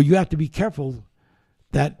 So you have to be careful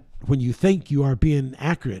that when you think you are being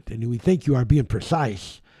accurate and you think you are being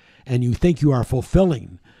precise and you think you are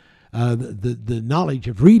fulfilling the knowledge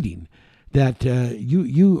of reading, that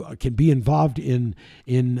you can be involved in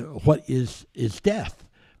what is death.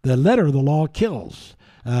 The letter of the law kills.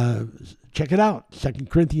 Check it out, 2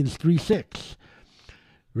 Corinthians 3:6.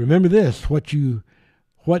 Remember this, what you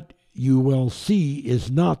will see is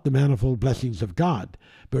not the manifold blessings of God,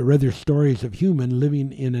 but rather stories of human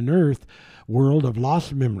living in an earth world of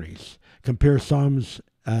lost memories. Compare Psalms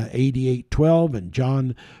 88:12 and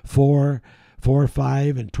John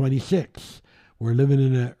 4:5 and 26. We're living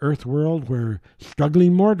in an earth world where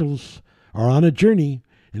struggling mortals are on a journey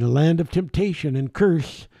in a land of temptation and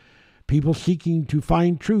curse, people seeking to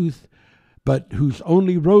find truth, but whose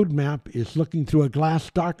only roadmap is looking through a glass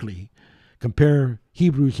darkly. Compare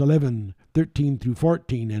Hebrews 11:13 through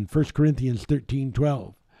 14 and 1 Corinthians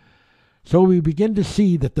 13:12. So we begin to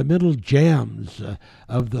see that the middle jams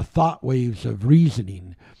of the thought waves of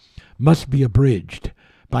reasoning must be abridged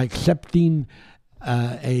by accepting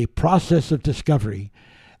a process of discovery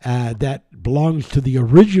that belongs to the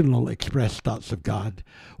original expressed thoughts of God,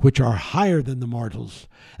 which are higher than the mortals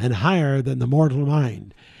and higher than the mortal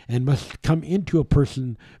mind, and must come into a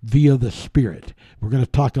person via the Spirit. We're going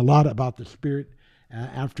to talk a lot about the Spirit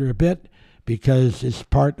after a bit, because it's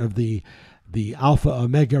part of the Alpha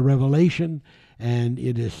Omega revelation, and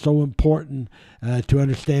it is so important to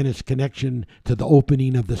understand its connection to the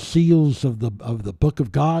opening of the seals of the Book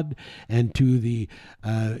of God, and to the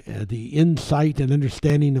insight and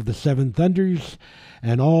understanding of the seven thunders,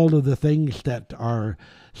 and all of the things that are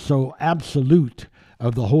so absolute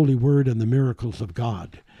of the Holy Word and the miracles of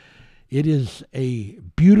God. It is a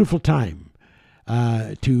beautiful time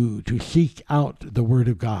to seek out the Word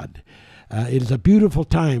of God. It is a beautiful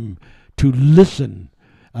time to listen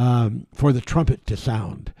for the trumpet to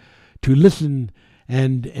sound, to listen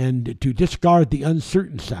and to discard the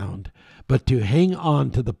uncertain sound, but to hang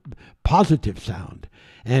on to the positive sound,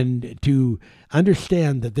 and to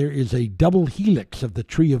understand that there is a double helix of the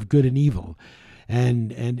tree of good and evil.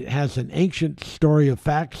 And it has an ancient story of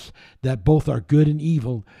facts that both are good and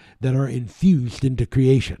evil that are infused into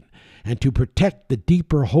creation. And to protect the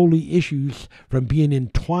deeper holy issues from being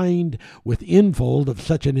entwined with infold of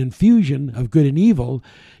such an infusion of good and evil,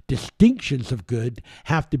 distinctions of good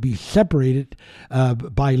have to be separated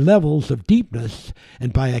by levels of deepness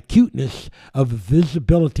and by acuteness of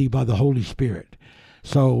visibility by the Holy Spirit.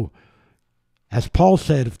 So, as Paul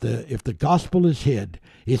said, if the gospel is hid,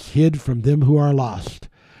 it's hid from them who are lost.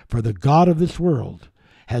 For the God of this world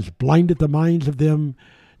has blinded the minds of them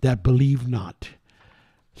that believe not.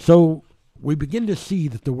 So we begin to see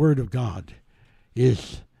that the Word of God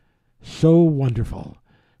is so wonderful,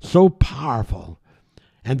 so powerful,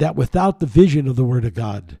 and that without the vision of the Word of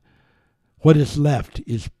God, what is left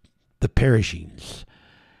is the perishings.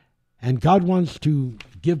 And God wants to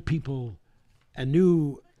give people a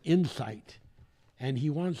new insight, and He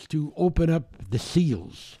wants to open up the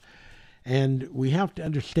seals. And we have to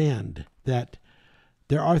understand that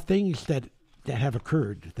there are things that have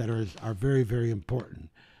occurred that are very, very important.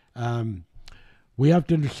 We have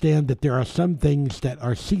to understand that there are some things that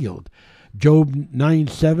are sealed. Job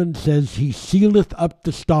 9:7 says, He sealeth up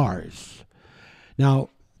the stars. Now,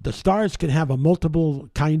 the stars can have a multiple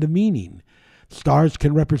kind of meaning. Stars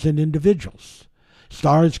can represent individuals.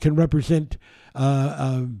 Stars can represent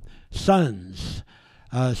suns.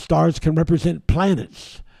 Stars can represent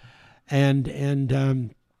planets. And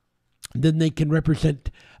then they can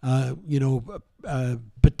represent,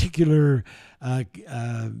 particular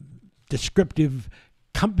descriptive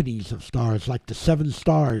companies of stars, like the seven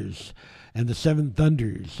stars and the seven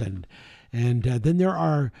thunders. And then there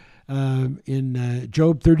are, in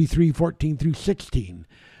Job 33:14 through 16,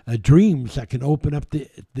 dreams that can open up the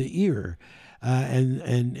ear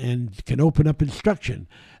and can open up instruction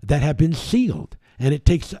that have been sealed. And it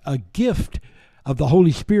takes a gift of the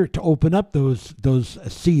Holy Spirit to open up those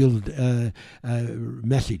sealed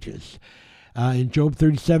messages. In Job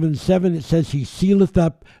 37:7, it says, He sealeth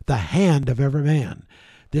up the hand of every man.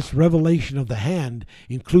 This revelation of the hand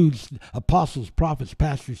includes apostles, prophets,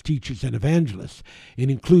 pastors, teachers, and evangelists. It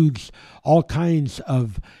includes all kinds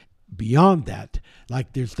of beyond that,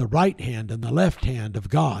 like there's the right hand and the left hand of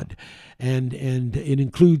God, and it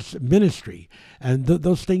includes ministry, and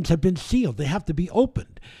those things have been sealed. They have to be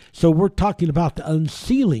opened. So we're talking about the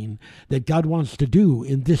unsealing that God wants to do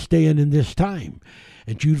in this day and in this time.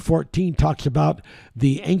 And Jude 14 talks about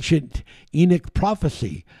the ancient Enoch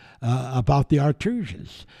prophecy about the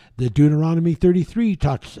Intrusions. The Deuteronomy 33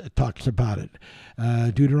 talks about it.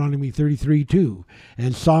 Deuteronomy 33:2.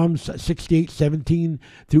 And Psalms 68:17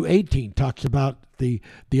 through 18 talks about the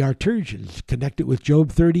Intrusions connected with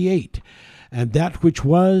Job 38. And that which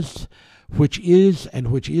was, which is,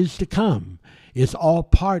 and which is to come is all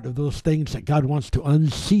part of those things that God wants to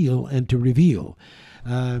unseal and to reveal.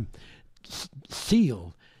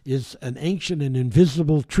 Seal is an ancient and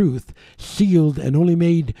invisible truth, sealed and only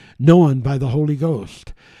made known by the Holy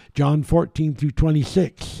Ghost. John 14 through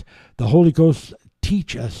 26, the Holy Ghost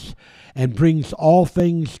teach us and brings all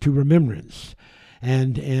things to remembrance.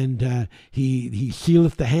 And he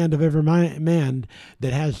sealeth the hand of every man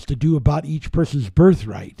that has to do about each person's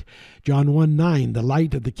birthright. John 1:9, the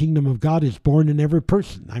light of the kingdom of God is born in every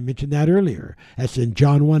person. I mentioned that earlier. That's in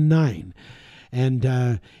John 1:9.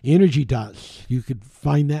 And energy does. You could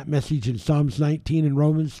find that message in Psalms 19 and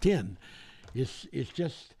Romans 10. It's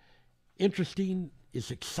just interesting.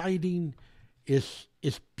 It's exciting. It's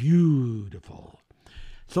beautiful.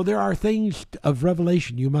 So there are things of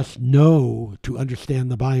revelation you must know to understand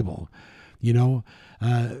the Bible.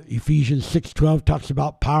 Ephesians 6:12 talks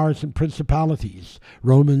about powers and principalities.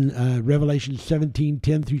 Revelation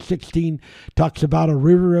 17:10 through 16 talks about a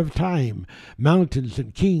river of time, mountains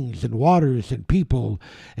and kings and waters and people,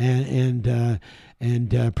 and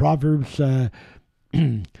Proverbs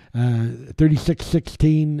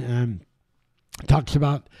 36:16 talks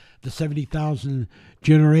about the 70,000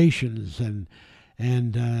 generations, and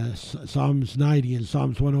Psalms 90 and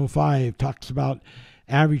Psalms 105 talks about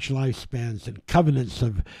average lifespans and covenants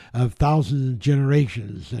of thousands of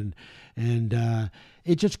generations, and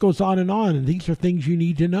it just goes on, and these are things you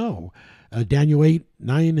need to know. Daniel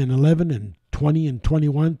 8:9 and 11 and 20 and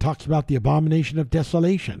 21 talks about the abomination of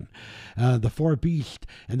desolation. The four beasts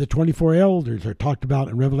and the 24 elders are talked about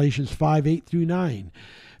in Revelations 5, 8 through 9.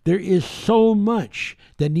 There is so much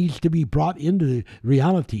that needs to be brought into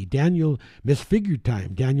reality. Daniel misfigured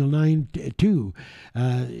time. Daniel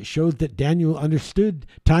 9:2 showed that Daniel understood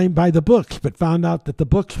time by the books, but found out that the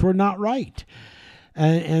books were not right.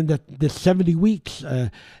 And that the 70 weeks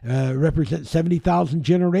represent 70,000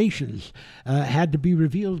 generations, had to be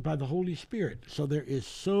revealed by the Holy Spirit. So there is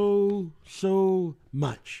so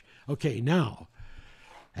much. Okay, now,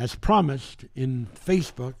 as promised in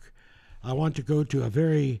Facebook, I want to go to a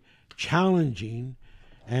very challenging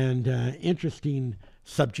and interesting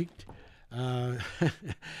subject.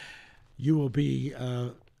 You will be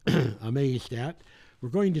amazed at. We're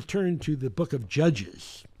going to turn to the book of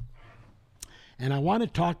Judges. And I want to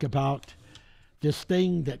talk about this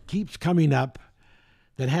thing that keeps coming up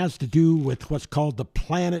that has to do with what's called the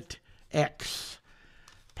Planet X.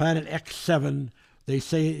 Planet X7, they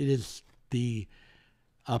say it is the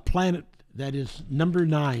planet that is number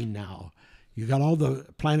 9 now. You got all the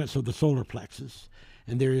planets of the solar plexus,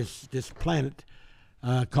 and there is this planet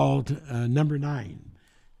called number 9.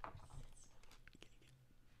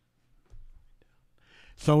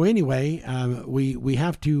 So anyway, we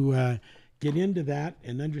have to get into that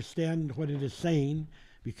and understand what it is saying,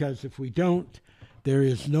 because if we don't, there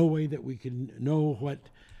is no way that we can know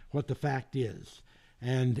what the fact is.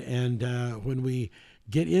 And when we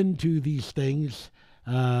get into these things,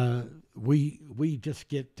 we just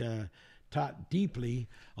get taught deeply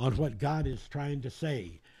on what God is trying to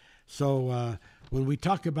say. So when we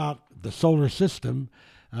talk about the solar system,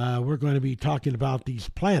 we're going to be talking about these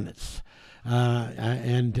planets.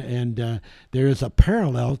 And there is a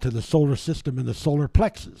parallel to the solar system in the solar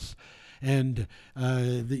plexus. And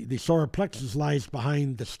the solar plexus lies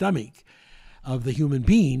behind the stomach of the human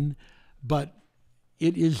being, but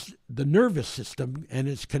it is the nervous system, and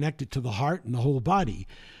it's connected to the heart and the whole body.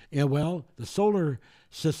 And well, the solar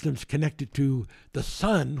system's connected to the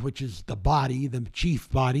sun, which is the body, the chief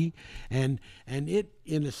body, and it,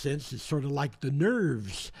 in a sense, is sort of like the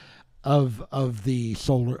nerves of the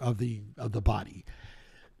solar of the body.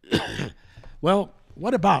 Well,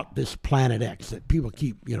 what about this Planet X that people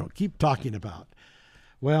keep talking about?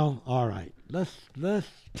 Well, all right, let's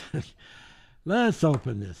let's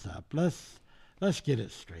open this up. Let's get it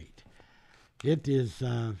straight. It is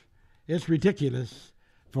it's ridiculous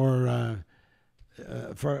for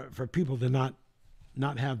people to not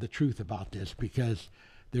have the truth about this, because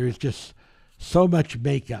there is just so much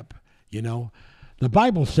makeup, The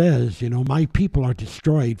Bible says, my people are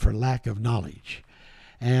destroyed for lack of knowledge.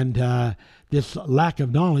 And this lack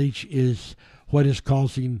of knowledge is what is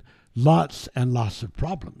causing lots and lots of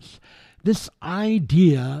problems. This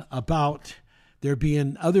idea about there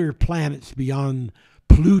being other planets beyond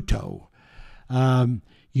Pluto,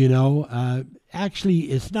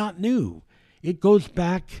 actually is not new. It goes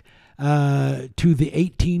back to the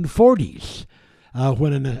 1840s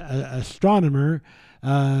when an astronomer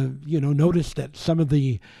noticed that some of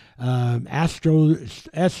the asteroids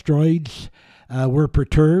were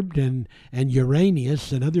perturbed, and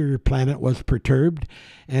Uranus, another planet, was perturbed,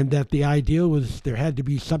 and that the idea was there had to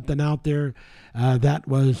be something out there that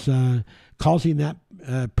was causing that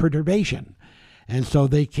perturbation. And so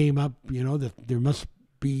they came up, that there must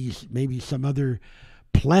be maybe some other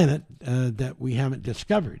planet that we haven't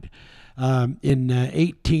discovered. In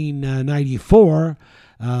 1894,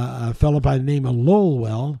 a fellow by the name of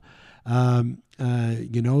Lowell,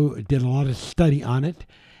 did a lot of study on it,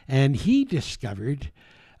 and he discovered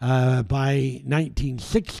by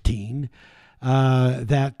 1916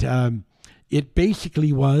 that it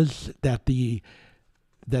basically was that the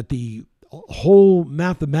whole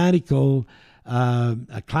mathematical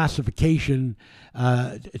classification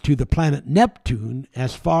to the planet Neptune,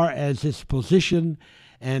 as far as its position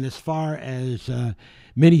and as far as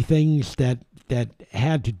many things that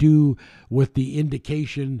had to do with the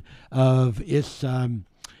indication of its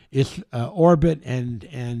orbit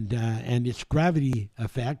and its gravity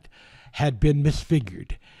effect, had been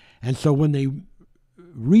misfigured. And so when they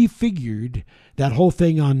refigured that whole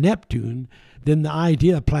thing on Neptune, then the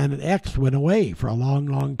idea of Planet X went away for a long,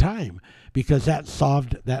 long time, because that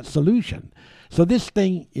solved that solution. So this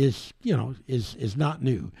thing is not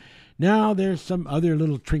new. Now there's some other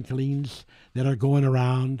little twinklings that are going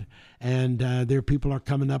around, and there people are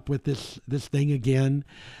coming up with this thing again.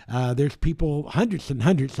 There's people, hundreds and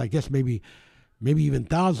hundreds, I guess maybe even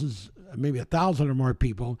thousands, maybe 1,000 or more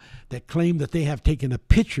people that claim that they have taken a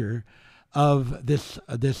picture of this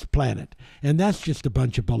planet, and that's just a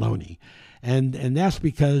bunch of baloney. And that's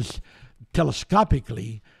because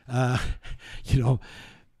telescopically Uh, you know,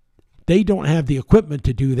 they don't have the equipment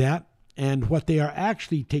to do that. And what they are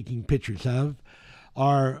actually taking pictures of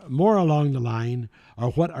are more along the line are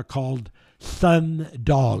what are called sun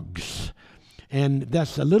dogs. And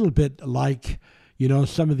that's a little bit like,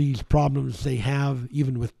 some of these problems they have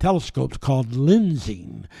even with telescopes called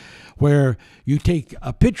lensing, where you take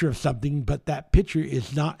a picture of something, but that picture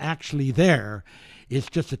is not actually there. It's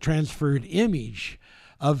just a transferred image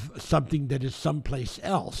of something that is someplace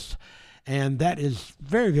else. And that is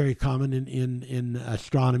very, very common in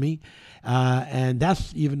astronomy. And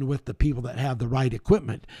that's even with the people that have the right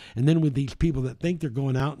equipment. And then with these people that think they're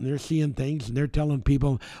going out and they're seeing things and they're telling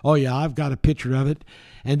people, oh, yeah, I've got a picture of it.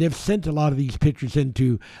 And they've sent a lot of these pictures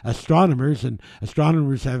into astronomers, and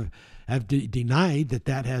astronomers have denied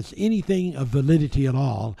that has anything of validity at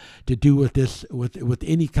all to do with this, with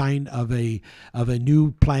any kind of a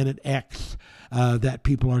new planet X that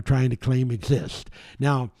people are trying to claim exists.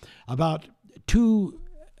 Now, about 2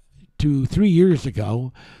 to 3 years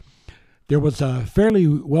ago, there was a fairly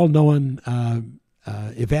well-known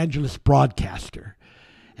evangelist broadcaster,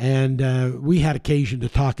 and we had occasion to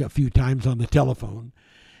talk a few times on the telephone,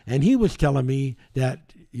 and he was telling me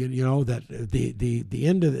that that the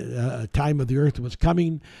end of the time of the earth was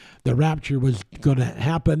coming, the rapture was going to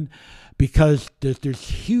happen, because there's this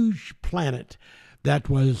huge planet that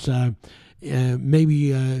was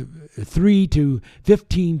maybe 3 to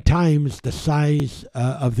 15 times the size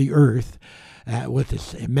of the earth with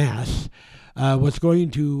its mass, was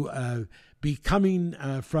going to be coming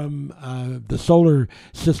from the solar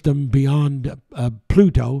system beyond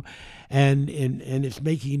Pluto, and it's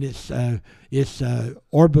making its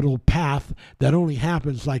orbital path that only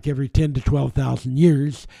happens like every 10 to 12,000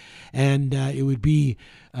 years, and it would be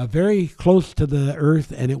very close to the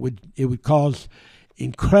Earth, and it would cause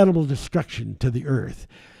incredible destruction to the Earth,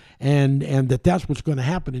 and that's what's going to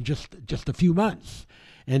happen in just a few months.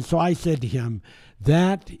 And so I said to him,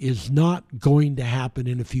 that is not going to happen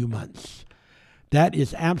in a few months. That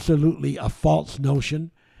is absolutely a false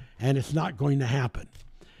notion, and it's not going to happen.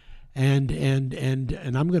 And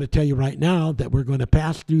I'm going to tell you right now that we're going to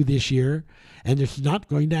pass through this year, and it's not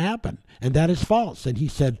going to happen, and that is false. And he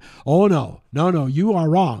said, oh, no, you are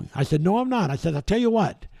wrong. I said, no, I'm not. I said, I'll tell you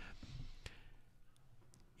what.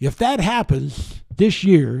 If that happens this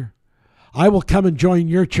year, I will come and join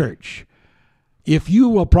your church. If you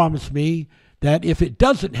will promise me that if it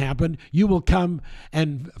doesn't happen, you will come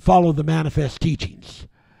and follow the manifest teachings.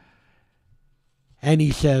 And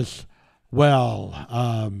he says, well,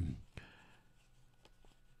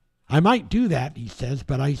 I might do that, he says,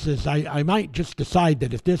 but I might just decide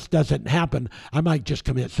that if this doesn't happen, I might just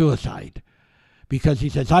commit suicide. Because he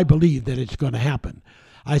says, I believe that it's going to happen.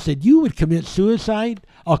 I said, you would commit suicide?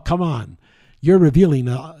 Oh, come on. You're revealing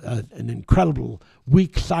an incredible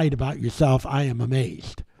weak side about yourself. I am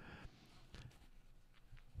amazed.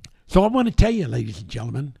 So I want to tell you, ladies and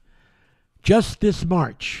gentlemen, just this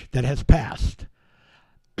March that has passed,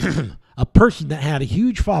 a person that had a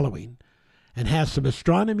huge following and has some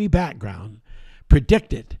astronomy background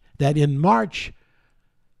predicted that in March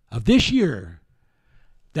of this year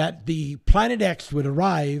that the planet X would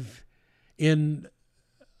arrive in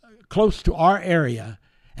close to our area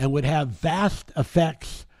and would have vast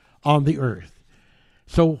effects on the earth.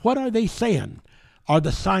 So what are they saying are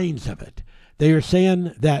the signs of it? They are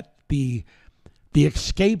saying that the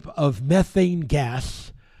escape of methane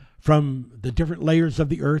gas from the different layers of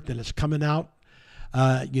the earth that is coming out,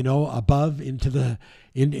 above into the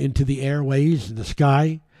airways and the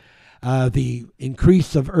sky, the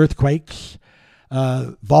increase of earthquakes,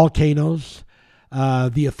 volcanoes,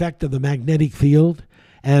 the effect of the magnetic field,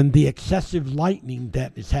 and the excessive lightning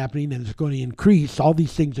that is happening and is going to increase, all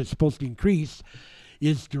these things are supposed to increase,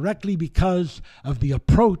 is directly because of the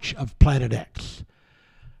approach of Planet X.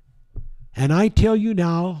 And I tell you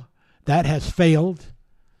now, that has failed.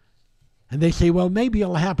 And they say, well, maybe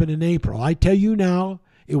it'll happen in April. I tell you now,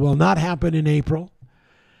 it will not happen in April.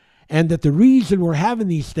 And that the reason we're having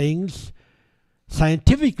these things,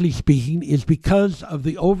 scientifically speaking, is because of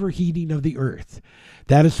the overheating of the earth.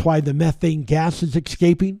 That is why the methane gas is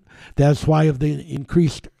escaping. That is why of the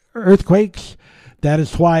increased earthquakes. That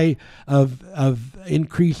is why of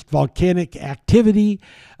increased volcanic activity,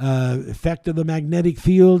 effect of the magnetic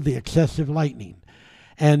field, the excessive lightning.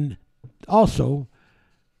 And also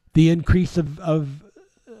the increase of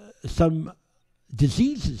some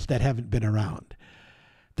diseases that haven't been around.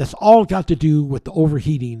 That's all got to do with the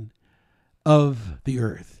overheating of the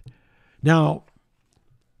earth. Now,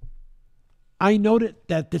 I noted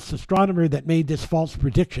that this astronomer that made this false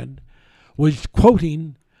prediction was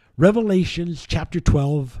quoting Revelations chapter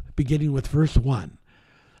 12, beginning with verse 1.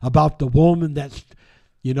 about the woman that's,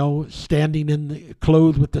 standing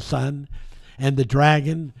clothed with the sun, and the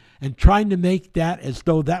dragon, and trying to make that as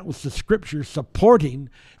though that was the scripture supporting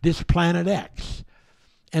this planet X.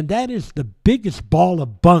 And that is the biggest ball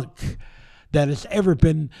of bunk that has ever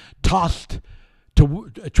been tossed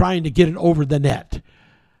to trying to get it over the net.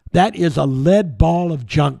 That is a lead ball of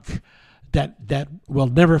junk that will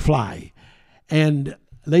never fly. And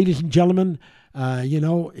ladies and gentlemen,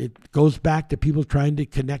 it goes back to people trying to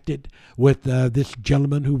connect it with this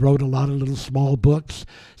gentleman who wrote a lot of little small books,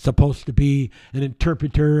 supposed to be an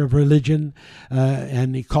interpreter of religion,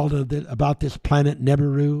 and he called it about this planet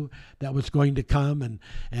Nibiru that was going to come,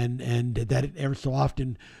 and that it ever so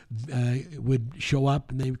often would show up,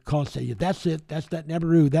 and they would say, that's it, that's that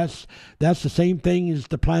Nibiru, that's the same thing as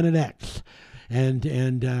the planet X,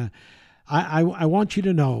 and I want you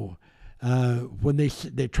to know. When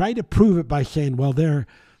they try to prove it by saying, well, the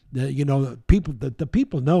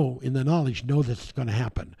people know in the knowledge know this is going to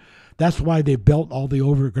happen. That's why they built all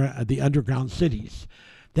the underground cities.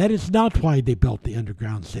 That is not why they built the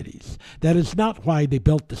underground cities. That is not why they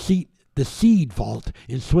built the seed vault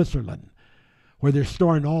in Switzerland, where they're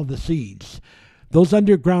storing all the seeds. Those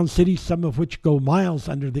underground cities, some of which go miles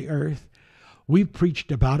under the earth. We've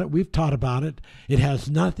preached about it. We've taught about it. It has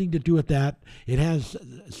nothing to do with that. It has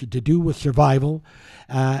to do with survival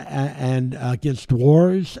and against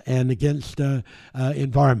wars and against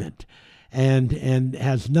environment, and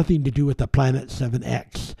has nothing to do with the planet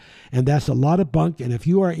 7X. And that's a lot of bunk. And if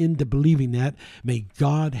you are into believing that, may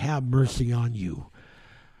God have mercy on you.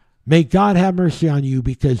 May God have mercy on you,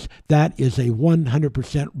 because that is a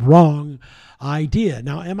 100% wrong idea.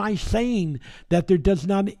 Now, am I saying that there does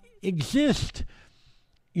not exist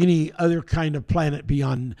any other kind of planet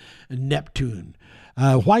beyond Neptune?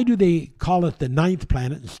 Why do they call it the 9th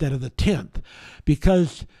planet instead of the 10th?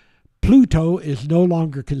 Because Pluto is no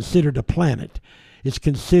longer considered a planet. It's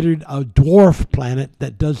considered a dwarf planet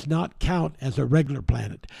that does not count as a regular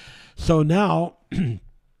planet. So now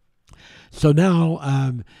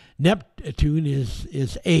Neptune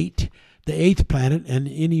is 8, the 8th planet, and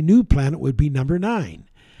any new planet would be number 9.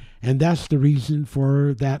 And that's the reason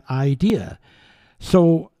for that idea.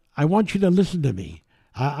 So I want you to listen to me.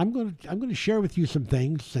 I'm going to share with you some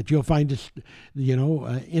things that you'll find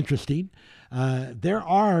interesting. There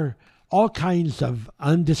are all kinds of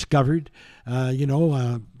undiscovered.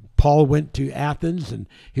 Paul went to Athens, and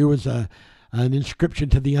here was an inscription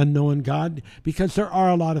to the unknown God, because there are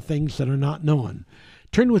a lot of things that are not known.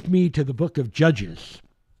 Turn with me to the book of Judges,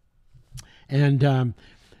 and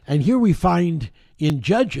here we find in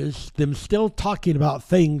Judges them still talking about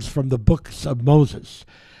things from the books of Moses.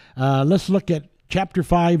 Let's look at chapter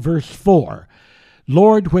 5, verse 4.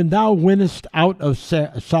 Lord, when thou wentest out of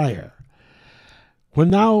Seir,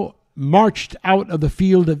 when thou marched out of the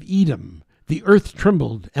field of Edom, the earth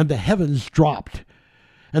trembled, and the heavens dropped,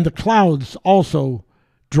 and the clouds also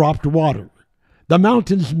dropped water. The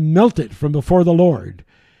mountains melted from before the Lord,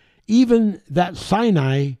 even that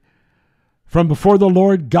Sinai from before the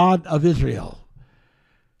Lord God of Israel.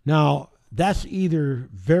 Now, that's either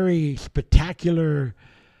very spectacular,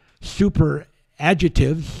 super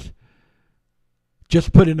adjectives,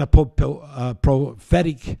 just put in a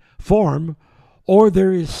prophetic form, or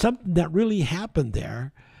there is something that really happened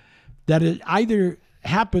there, that it either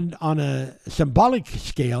happened on a symbolic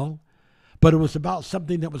scale, but it was about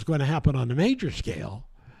something that was going to happen on a major scale.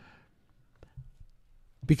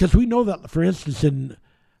 Because we know that, for instance, in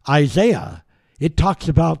Isaiah, it talks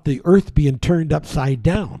about the earth being turned upside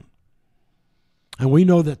down. And we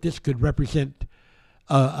know that this could represent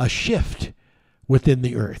a shift within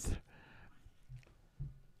the earth.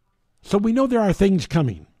 So we know there are things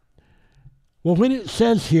coming. Well, when it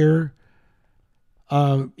says here,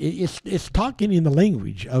 it's talking in the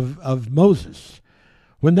language of Moses.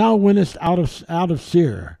 When thou wentest out of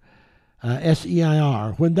Seir,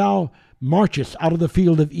 Seir, when thou marchest out of the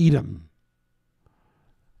field of Edom.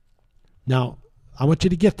 Now, I want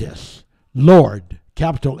you to get this. Lord,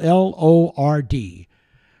 capital Lord.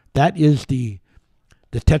 That is the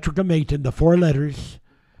tetragrammaton, the 4 letters.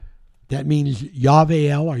 That means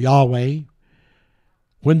Yahweh or Yahweh.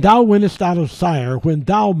 When thou wentest out of Seir, when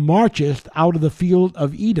thou marchest out of the field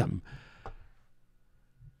of Edom.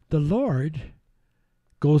 The Lord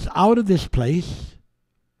goes out of this place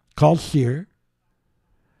called Seir.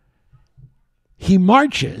 He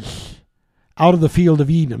marches out of the field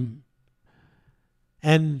of Edom.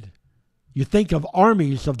 And you think of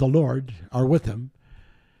armies of the Lord are with him.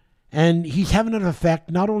 And he's having an effect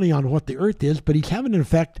not only on what the earth is, but he's having an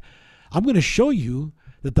effect. I'm going to show you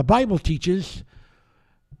that the Bible teaches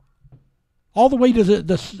all the way to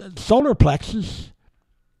the solar plexus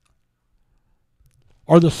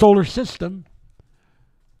or the solar system,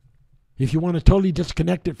 if you want to totally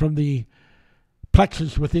disconnect it from the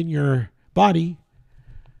plexus within your body.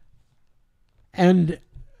 And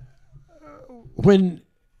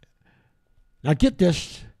now get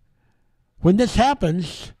this, when this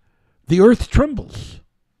happens, the earth trembles.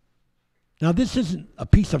 Now this isn't a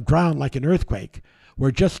piece of ground like an earthquake,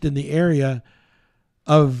 where just in the area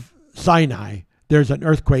of Sinai, there's an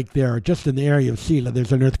earthquake there, or just in the area of Sela,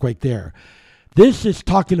 there's an earthquake there. This is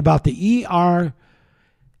talking about the EARTH,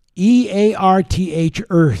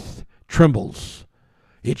 earth trembles.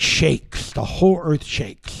 It shakes. The whole earth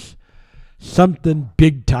shakes. Something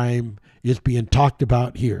big time is being talked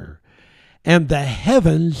about here. And the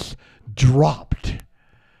heavens dropped.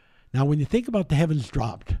 Now, when you think about the heavens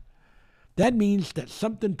dropped, that means that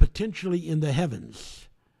something potentially in the heavens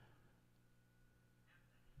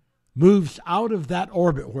moves out of that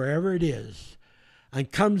orbit, wherever it is,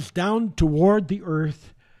 and comes down toward the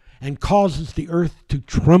earth and causes the earth to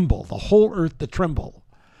tremble, the whole earth to tremble.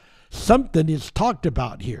 Something is talked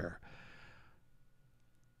about here.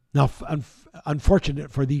 Now,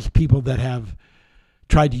 unfortunate for these people that have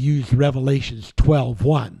tried to use Revelations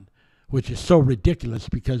 12:1, which is so ridiculous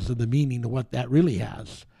because of the meaning of what that really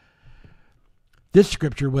has. This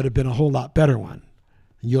scripture would have been a whole lot better one.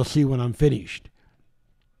 And you'll see when I'm finished.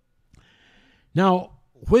 Now,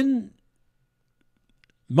 when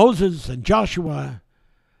Moses and Joshua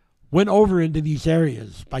went over into these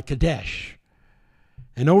areas by Kadesh,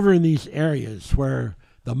 and over in these areas where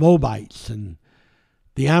the Moabites and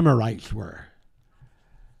the Amorites were,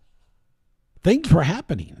 things were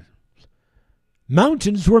happening.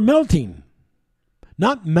 Mountains were melting.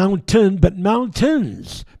 Not mountain, but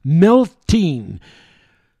mountains melting.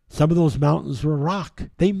 Some of those mountains were rock.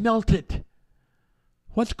 They melted.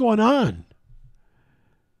 What's going on?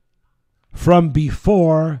 From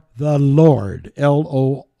before the Lord,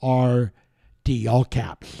 Lord, all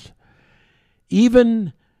caps.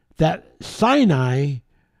 Even that Sinai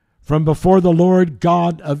from before the Lord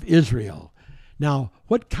God of Israel. Now,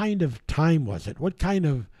 what kind of time was it?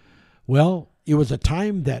 Well, it was a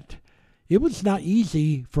time that it was not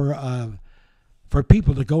easy for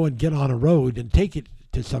people to go and get on a road and take it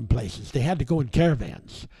to some places. They had to go in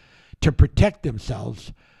caravans to protect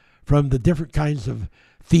themselves from the different kinds of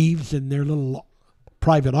thieves and their little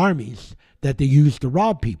private armies that they used to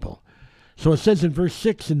rob people. So it says in verse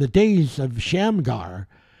 6, in the days of Shamgar,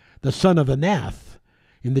 the son of Anath,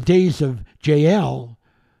 in the days of Jael,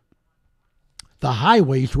 the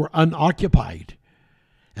highways were unoccupied,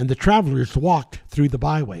 and the travelers walked through the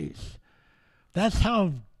byways. That's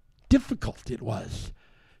how difficult it was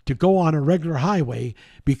to go on a regular highway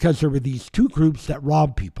because there were these two groups that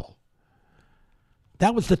robbed people.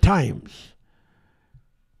 That was the times.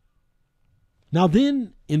 Now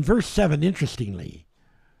then, in verse 7, interestingly,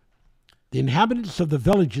 the inhabitants of the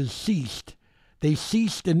villages ceased. They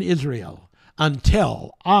ceased in Israel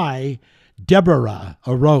until I, Deborah,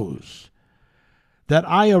 arose. That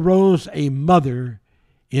I arose a mother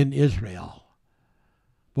in Israel.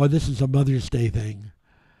 Boy, this is a Mother's Day thing.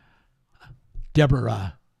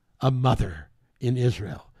 Deborah, a mother in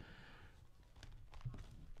Israel.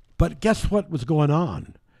 But guess what was going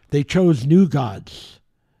on? They chose new gods.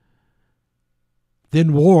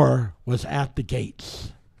 Then war was at the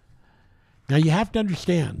gates. Now you have to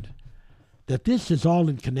understand that this is all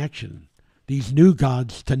in connection, these new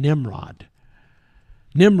gods, to Nimrod.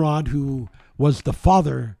 Nimrod, who was the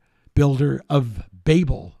father builder of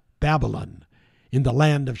Babylon, in the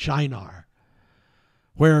land of Shinar,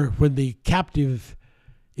 where when the captive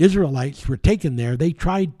Israelites were taken there, they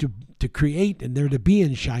tried to create, and there to be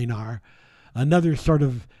in Shinar, another sort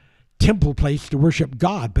of temple place to worship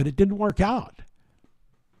God, but it didn't work out.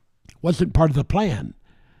 It wasn't part of the plan.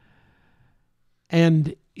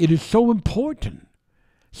 And it is so important,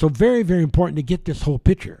 so very, very important to get this whole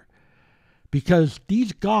picture, because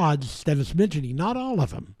these gods that it's mentioning, not all of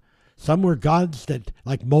them, some were gods that,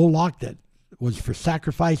 like Moloch, that was for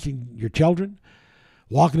sacrificing your children,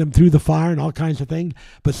 walking them through the fire and all kinds of things.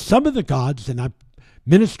 But some of the gods, and I've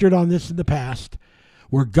ministered on this in the past,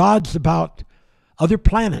 were gods about other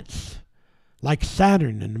planets, like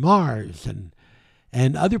Saturn and Mars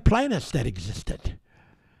and other planets that existed.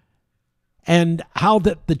 And how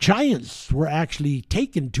that the giants were actually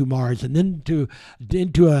taken to Mars and then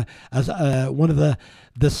into one of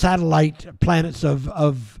the satellite planets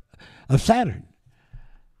of Saturn.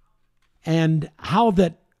 And how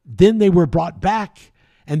that then they were brought back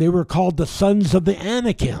and they were called the sons of the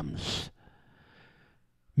Anakims,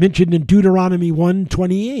 mentioned in Deuteronomy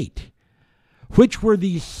 1:28, which were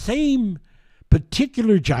these same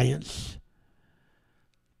particular giants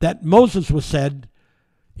that Moses was said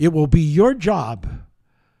it will be your job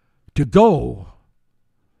to go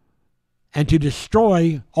and to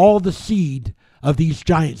destroy all the seed of these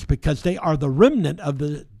giants, because they are the remnant of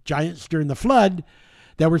the giants during the flood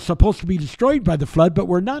that were supposed to be destroyed by the flood, but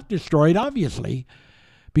were not destroyed, obviously,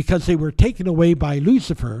 because they were taken away by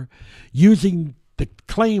Lucifer, using the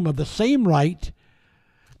claim of the same right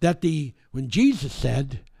that when Jesus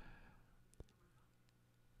said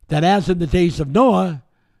that as in the days of Noah,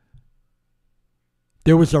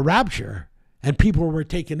 there was a rapture and people were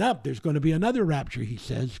taken up, there's going to be another rapture, he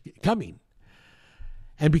says, coming.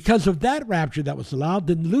 And because of that rapture that was allowed,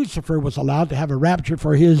 then Lucifer was allowed to have a rapture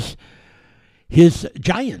for his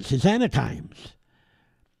giants, his anakims.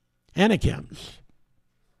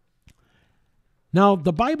 Now,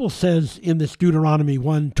 the Bible says in this Deuteronomy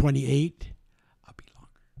 1:28,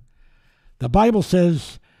 the Bible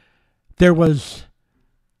says there was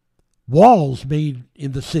walls made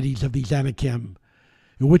in the cities of these Anakim,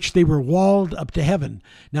 in which they were walled up to heaven.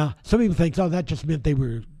 Now, some people think, oh, that just meant they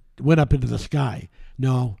went up into the sky.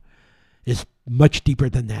 No, it's much deeper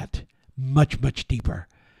than that. Much, much deeper.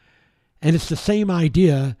 And it's the same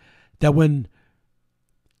idea that when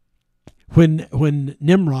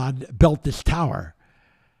Nimrod built this tower,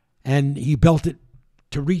 and he built it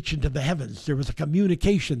to reach into the heavens, there was a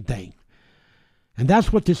communication thing. And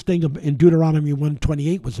that's what this thing in Deuteronomy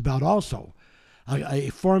 1:28 was about also. A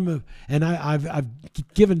form of, and I've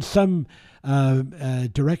given some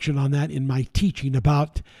direction on that in my teaching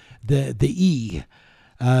about the E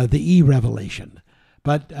revelation.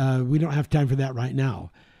 But we don't have time for that right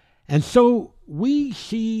now. And so we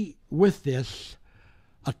see with this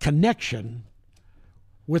a connection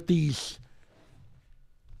with these,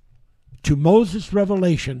 to Moses'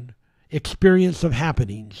 revelation, experience of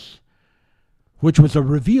happenings, which was a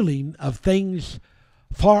revealing of things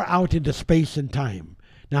far out into space and time.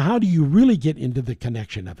 Now, how do you really get into the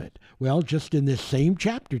connection of it? Well, just in this same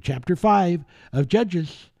chapter, chapter 5 of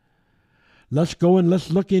Judges. Let's go and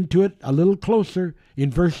let's look into it a little closer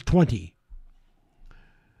in verse 20.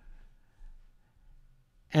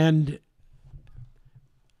 And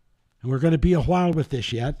we're going to be a while with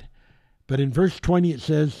this yet, but in verse 20 it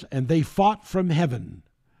says, and they fought from heaven.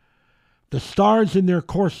 The stars in their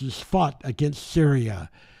courses fought against Sisera.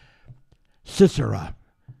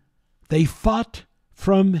 They fought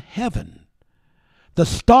from heaven. The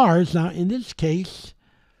stars, now in this case,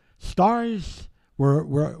 stars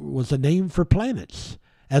was a name for planets,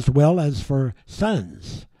 as well as for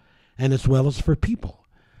suns, and as well as for people.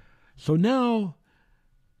 So now,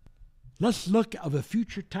 let's look of a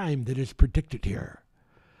future time that is predicted here,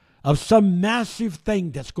 of some massive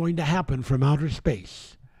thing that's going to happen from outer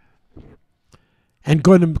space, and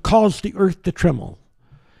going to cause the earth to tremble.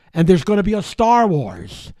 And there's going to be a Star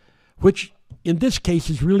Wars, which in this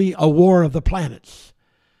case is really a war of the planets.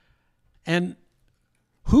 And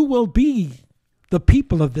who will be the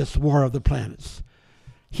people of this war of the planets?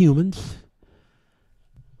 Humans.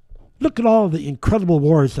 Look at all the incredible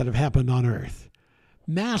wars that have happened on Earth.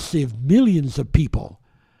 Massive millions of people.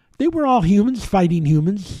 They were all humans fighting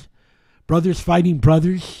humans. Brothers fighting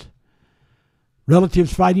brothers.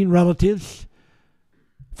 Relatives fighting relatives.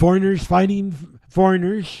 Foreigners fighting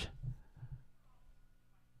foreigners.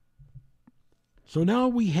 So now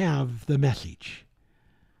we have the message.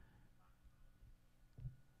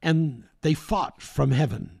 And they fought from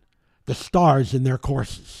heaven, the stars in their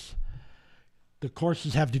courses. The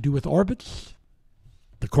courses have to do with orbits.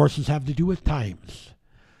 The courses have to do with times.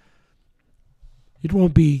 It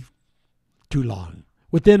won't be too long.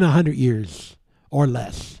 Within 100 years or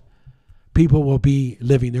less, people will be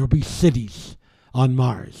living. There will be cities on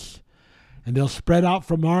Mars. And they'll spread out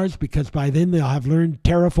from Mars because by then they'll have learned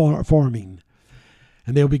terraforming.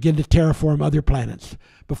 And they'll begin to terraform other planets.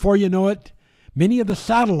 Before you know it, many of the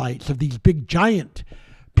satellites of these big giant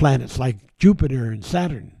planets like Jupiter and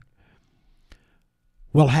Saturn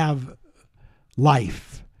will have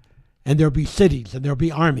life. And there'll be cities and there'll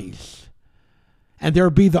be armies. And there'll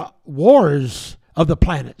be the wars of the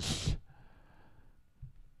planets.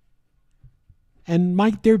 And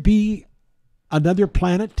might there be another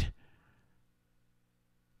planet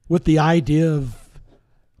with the idea of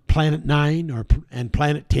Planet 9 and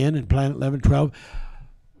Planet 10 and Planet 11, 12?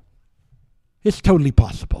 It's totally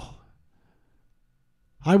possible.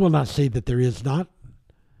 I will not say that there is not.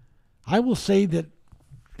 I will say that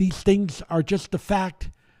these things are just a fact.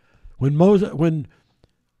 When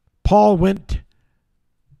Paul went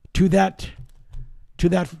to that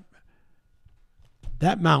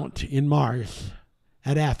mount in Mars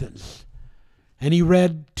at Athens, and he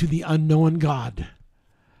read to the unknown God,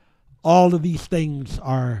 all of these things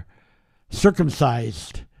are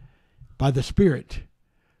circumcised by the Spirit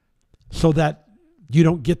so that you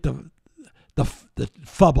don't get the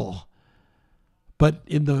fubble. But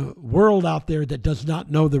in the world out there that does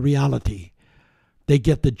not know the reality, they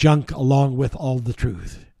get the junk along with all the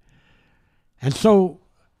truth. And so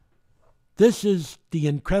this is the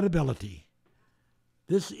incredibility.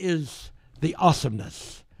 This is the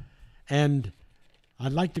awesomeness. And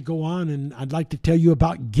I'd like to go on, and I'd like to tell you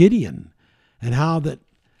about Gideon and how that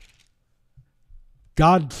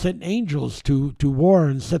God sent angels to war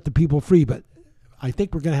and set the people free. But I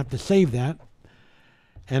think we're going to have to save that.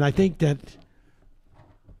 And I think that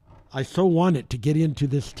I so wanted to get into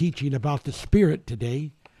this teaching about the Spirit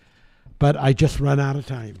today, but I just run out of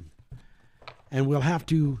time. And we'll have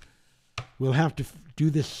to do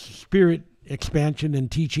this Spirit expansion and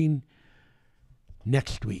teaching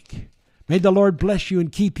next week. May the Lord bless you and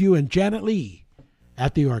keep you, and Janet Lee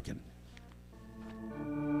at the organ.